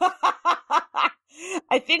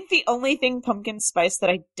 I think the only thing pumpkin spice that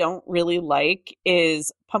I don't really like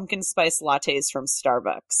is pumpkin spice lattes from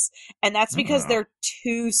Starbucks. And that's because they're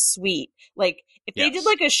too sweet. Like, if they did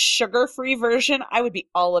like a sugar-free version, I would be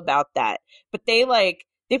all about that. But they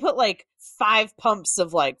put like 5 pumps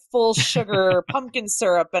of like full sugar pumpkin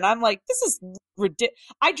syrup, and I'm like, this is ridiculous.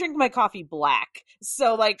 I drink my coffee black.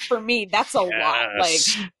 So like, for me, that's a lot. Like,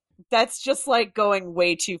 that's just like going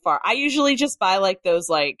way too far. I usually just buy like those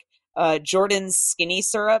like Jordan's skinny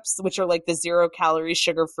syrups, which are like the 0-calorie,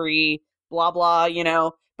 sugar-free, blah, blah,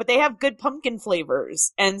 but they have good pumpkin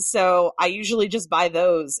flavors. And so I usually just buy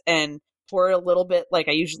those and pour a little bit, like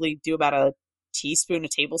I usually do about a tablespoon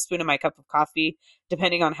in my cup of coffee,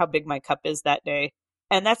 depending on how big my cup is that day.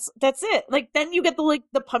 And that's it. Like, then you get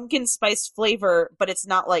the pumpkin spice flavor, but it's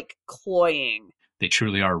not like cloying. They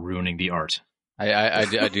truly are ruining the art. I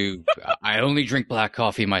do. I only drink black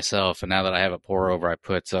coffee myself, and now that I have a pour over, I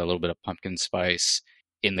put a little bit of pumpkin spice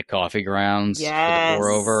in the coffee grounds for the pour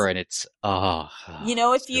over, and it's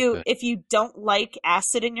if you don't like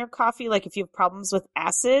acid in your coffee, like if you have problems with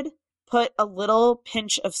acid, put a little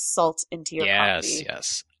pinch of salt into your coffee.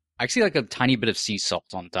 Yes. I see like a tiny bit of sea salt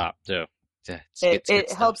on top too. It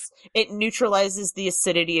Stuff. helps. It neutralizes the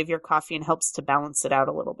acidity of your coffee and helps to balance it out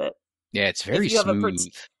a little bit. Yeah, it's very smooth.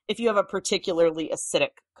 If you have a particularly acidic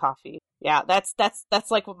coffee, yeah, that's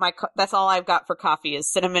like what that's all I've got for coffee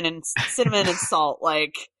is cinnamon and salt.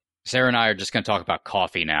 Like Sarah and I are just going to talk about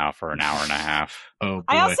coffee now for an hour and a half. Oh boy.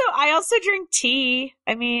 I also drink tea.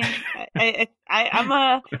 I mean, I'm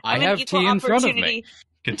have tea in front of me.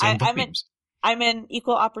 Contain volumes. I'm an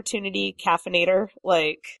equal opportunity caffeinator.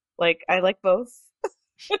 Like I like both.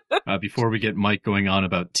 Before we get Mike going on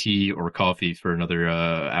about tea or coffee for another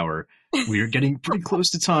hour, we are getting pretty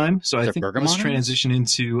close to time. So I think let's transition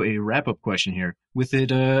into a wrap-up question here. With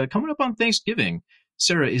it coming up on Thanksgiving,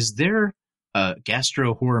 Sarah, is there a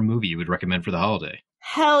gastro horror movie you would recommend for the holiday?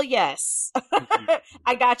 Hell yes.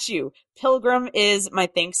 I got you. Pilgrim is my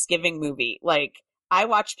Thanksgiving movie. Like, I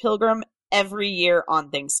watch Pilgrim every year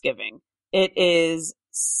on Thanksgiving. It is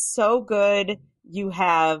so good. You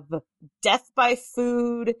have death by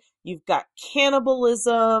food. You've got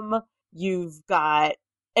cannibalism. You've got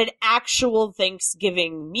an actual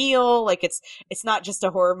Thanksgiving meal. Like, it's not just a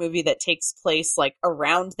horror movie that takes place like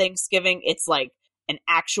around Thanksgiving. It's like an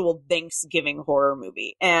actual Thanksgiving horror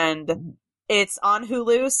movie. And it's on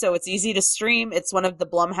Hulu, so it's easy to stream. It's one of the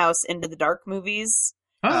Blumhouse Into the Dark movies.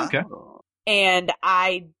 Oh, okay. And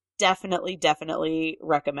I definitely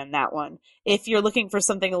recommend that one. If you're looking for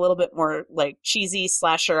something a little bit more like cheesy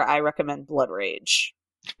slasher, I recommend Blood Rage.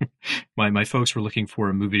 My folks were looking for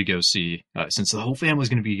a movie to go see since the whole family's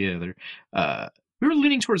going to be together. We were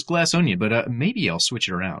leaning towards Glass Onion, but maybe I'll switch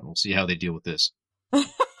it around. We'll see how they deal with this. I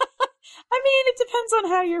mean, it depends on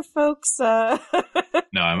how your folks...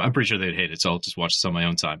 No, I'm pretty sure they'd hate it, so I'll just watch this on my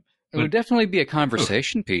own time. It would definitely be a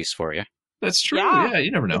conversation piece for you. That's true. Yeah,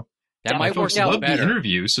 you never know. That might folks work out love better. the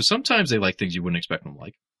interview, so sometimes they like things you wouldn't expect them to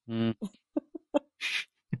like.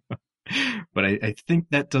 But I think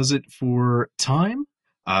that does it for time.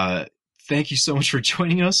 Thank you so much for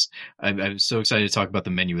joining us. I'm so excited to talk about the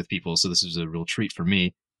menu with people, so this is a real treat for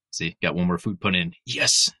me. See, got one more food put in.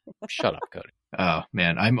 Yes! Shut up, Cody. Oh,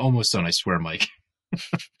 man, I'm almost done, I swear, Mike.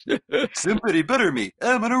 Somebody better me.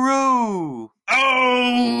 I'm in a row.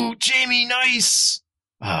 Oh, Jamie, nice!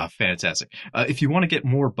 Fantastic. If you want to get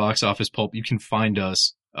more Box Office Pulp, you can find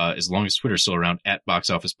us, as long as Twitter's still around, at Box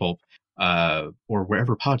Office Pulp, or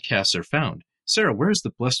wherever podcasts are found. Sarah, where's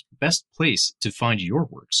the best place to find your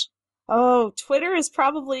works? Oh, Twitter is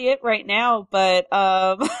probably it right now, but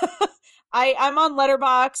I'm on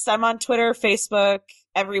Letterboxd, I'm on Twitter, Facebook,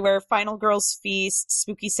 everywhere. Final Girls Feast,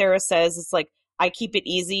 Spooky Sarah Says. It's like, I keep it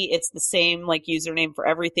easy. It's the same like username for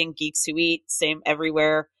everything. Geeks Who Eat, same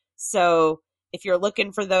everywhere. So if you're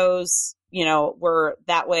looking for those, we're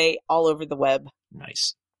that way all over the web.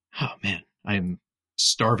 Nice. Oh, man, I'm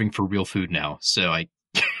starving for real food now. So I'm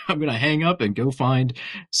going to hang up and go find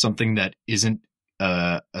something that isn't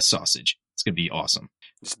a sausage. It's going to be awesome.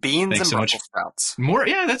 Just beans Thanks and so much. Brussels sprouts. More?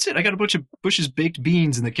 Yeah, that's it. I got a bunch of Bush's baked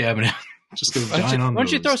beans in the cabinet. Just go dine on those. Why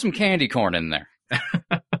don't you throw some candy corn in there?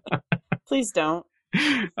 Please don't.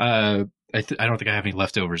 I don't think I have any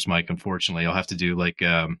leftovers, Mike, unfortunately. I'll have to do like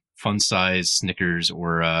fun size Snickers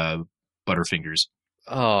or Butterfingers.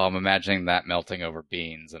 Oh, I'm imagining that melting over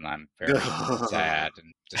beans, and I'm very sad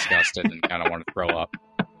and disgusted and kind of want to throw up.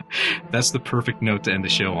 That's the perfect note to end the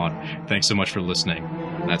show on. Thanks so much for listening.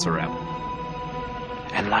 That's a wrap.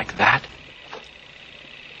 And like that,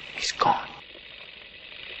 he's gone.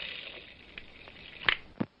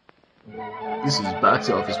 This is Box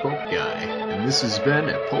Office Pulp Guy, and this has been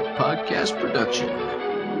a Pulp Podcast production.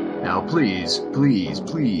 Now please, please,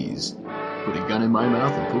 please, put a gun in my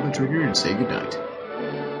mouth and pull the trigger and say goodnight.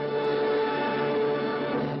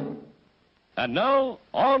 And now,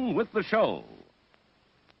 on with the show.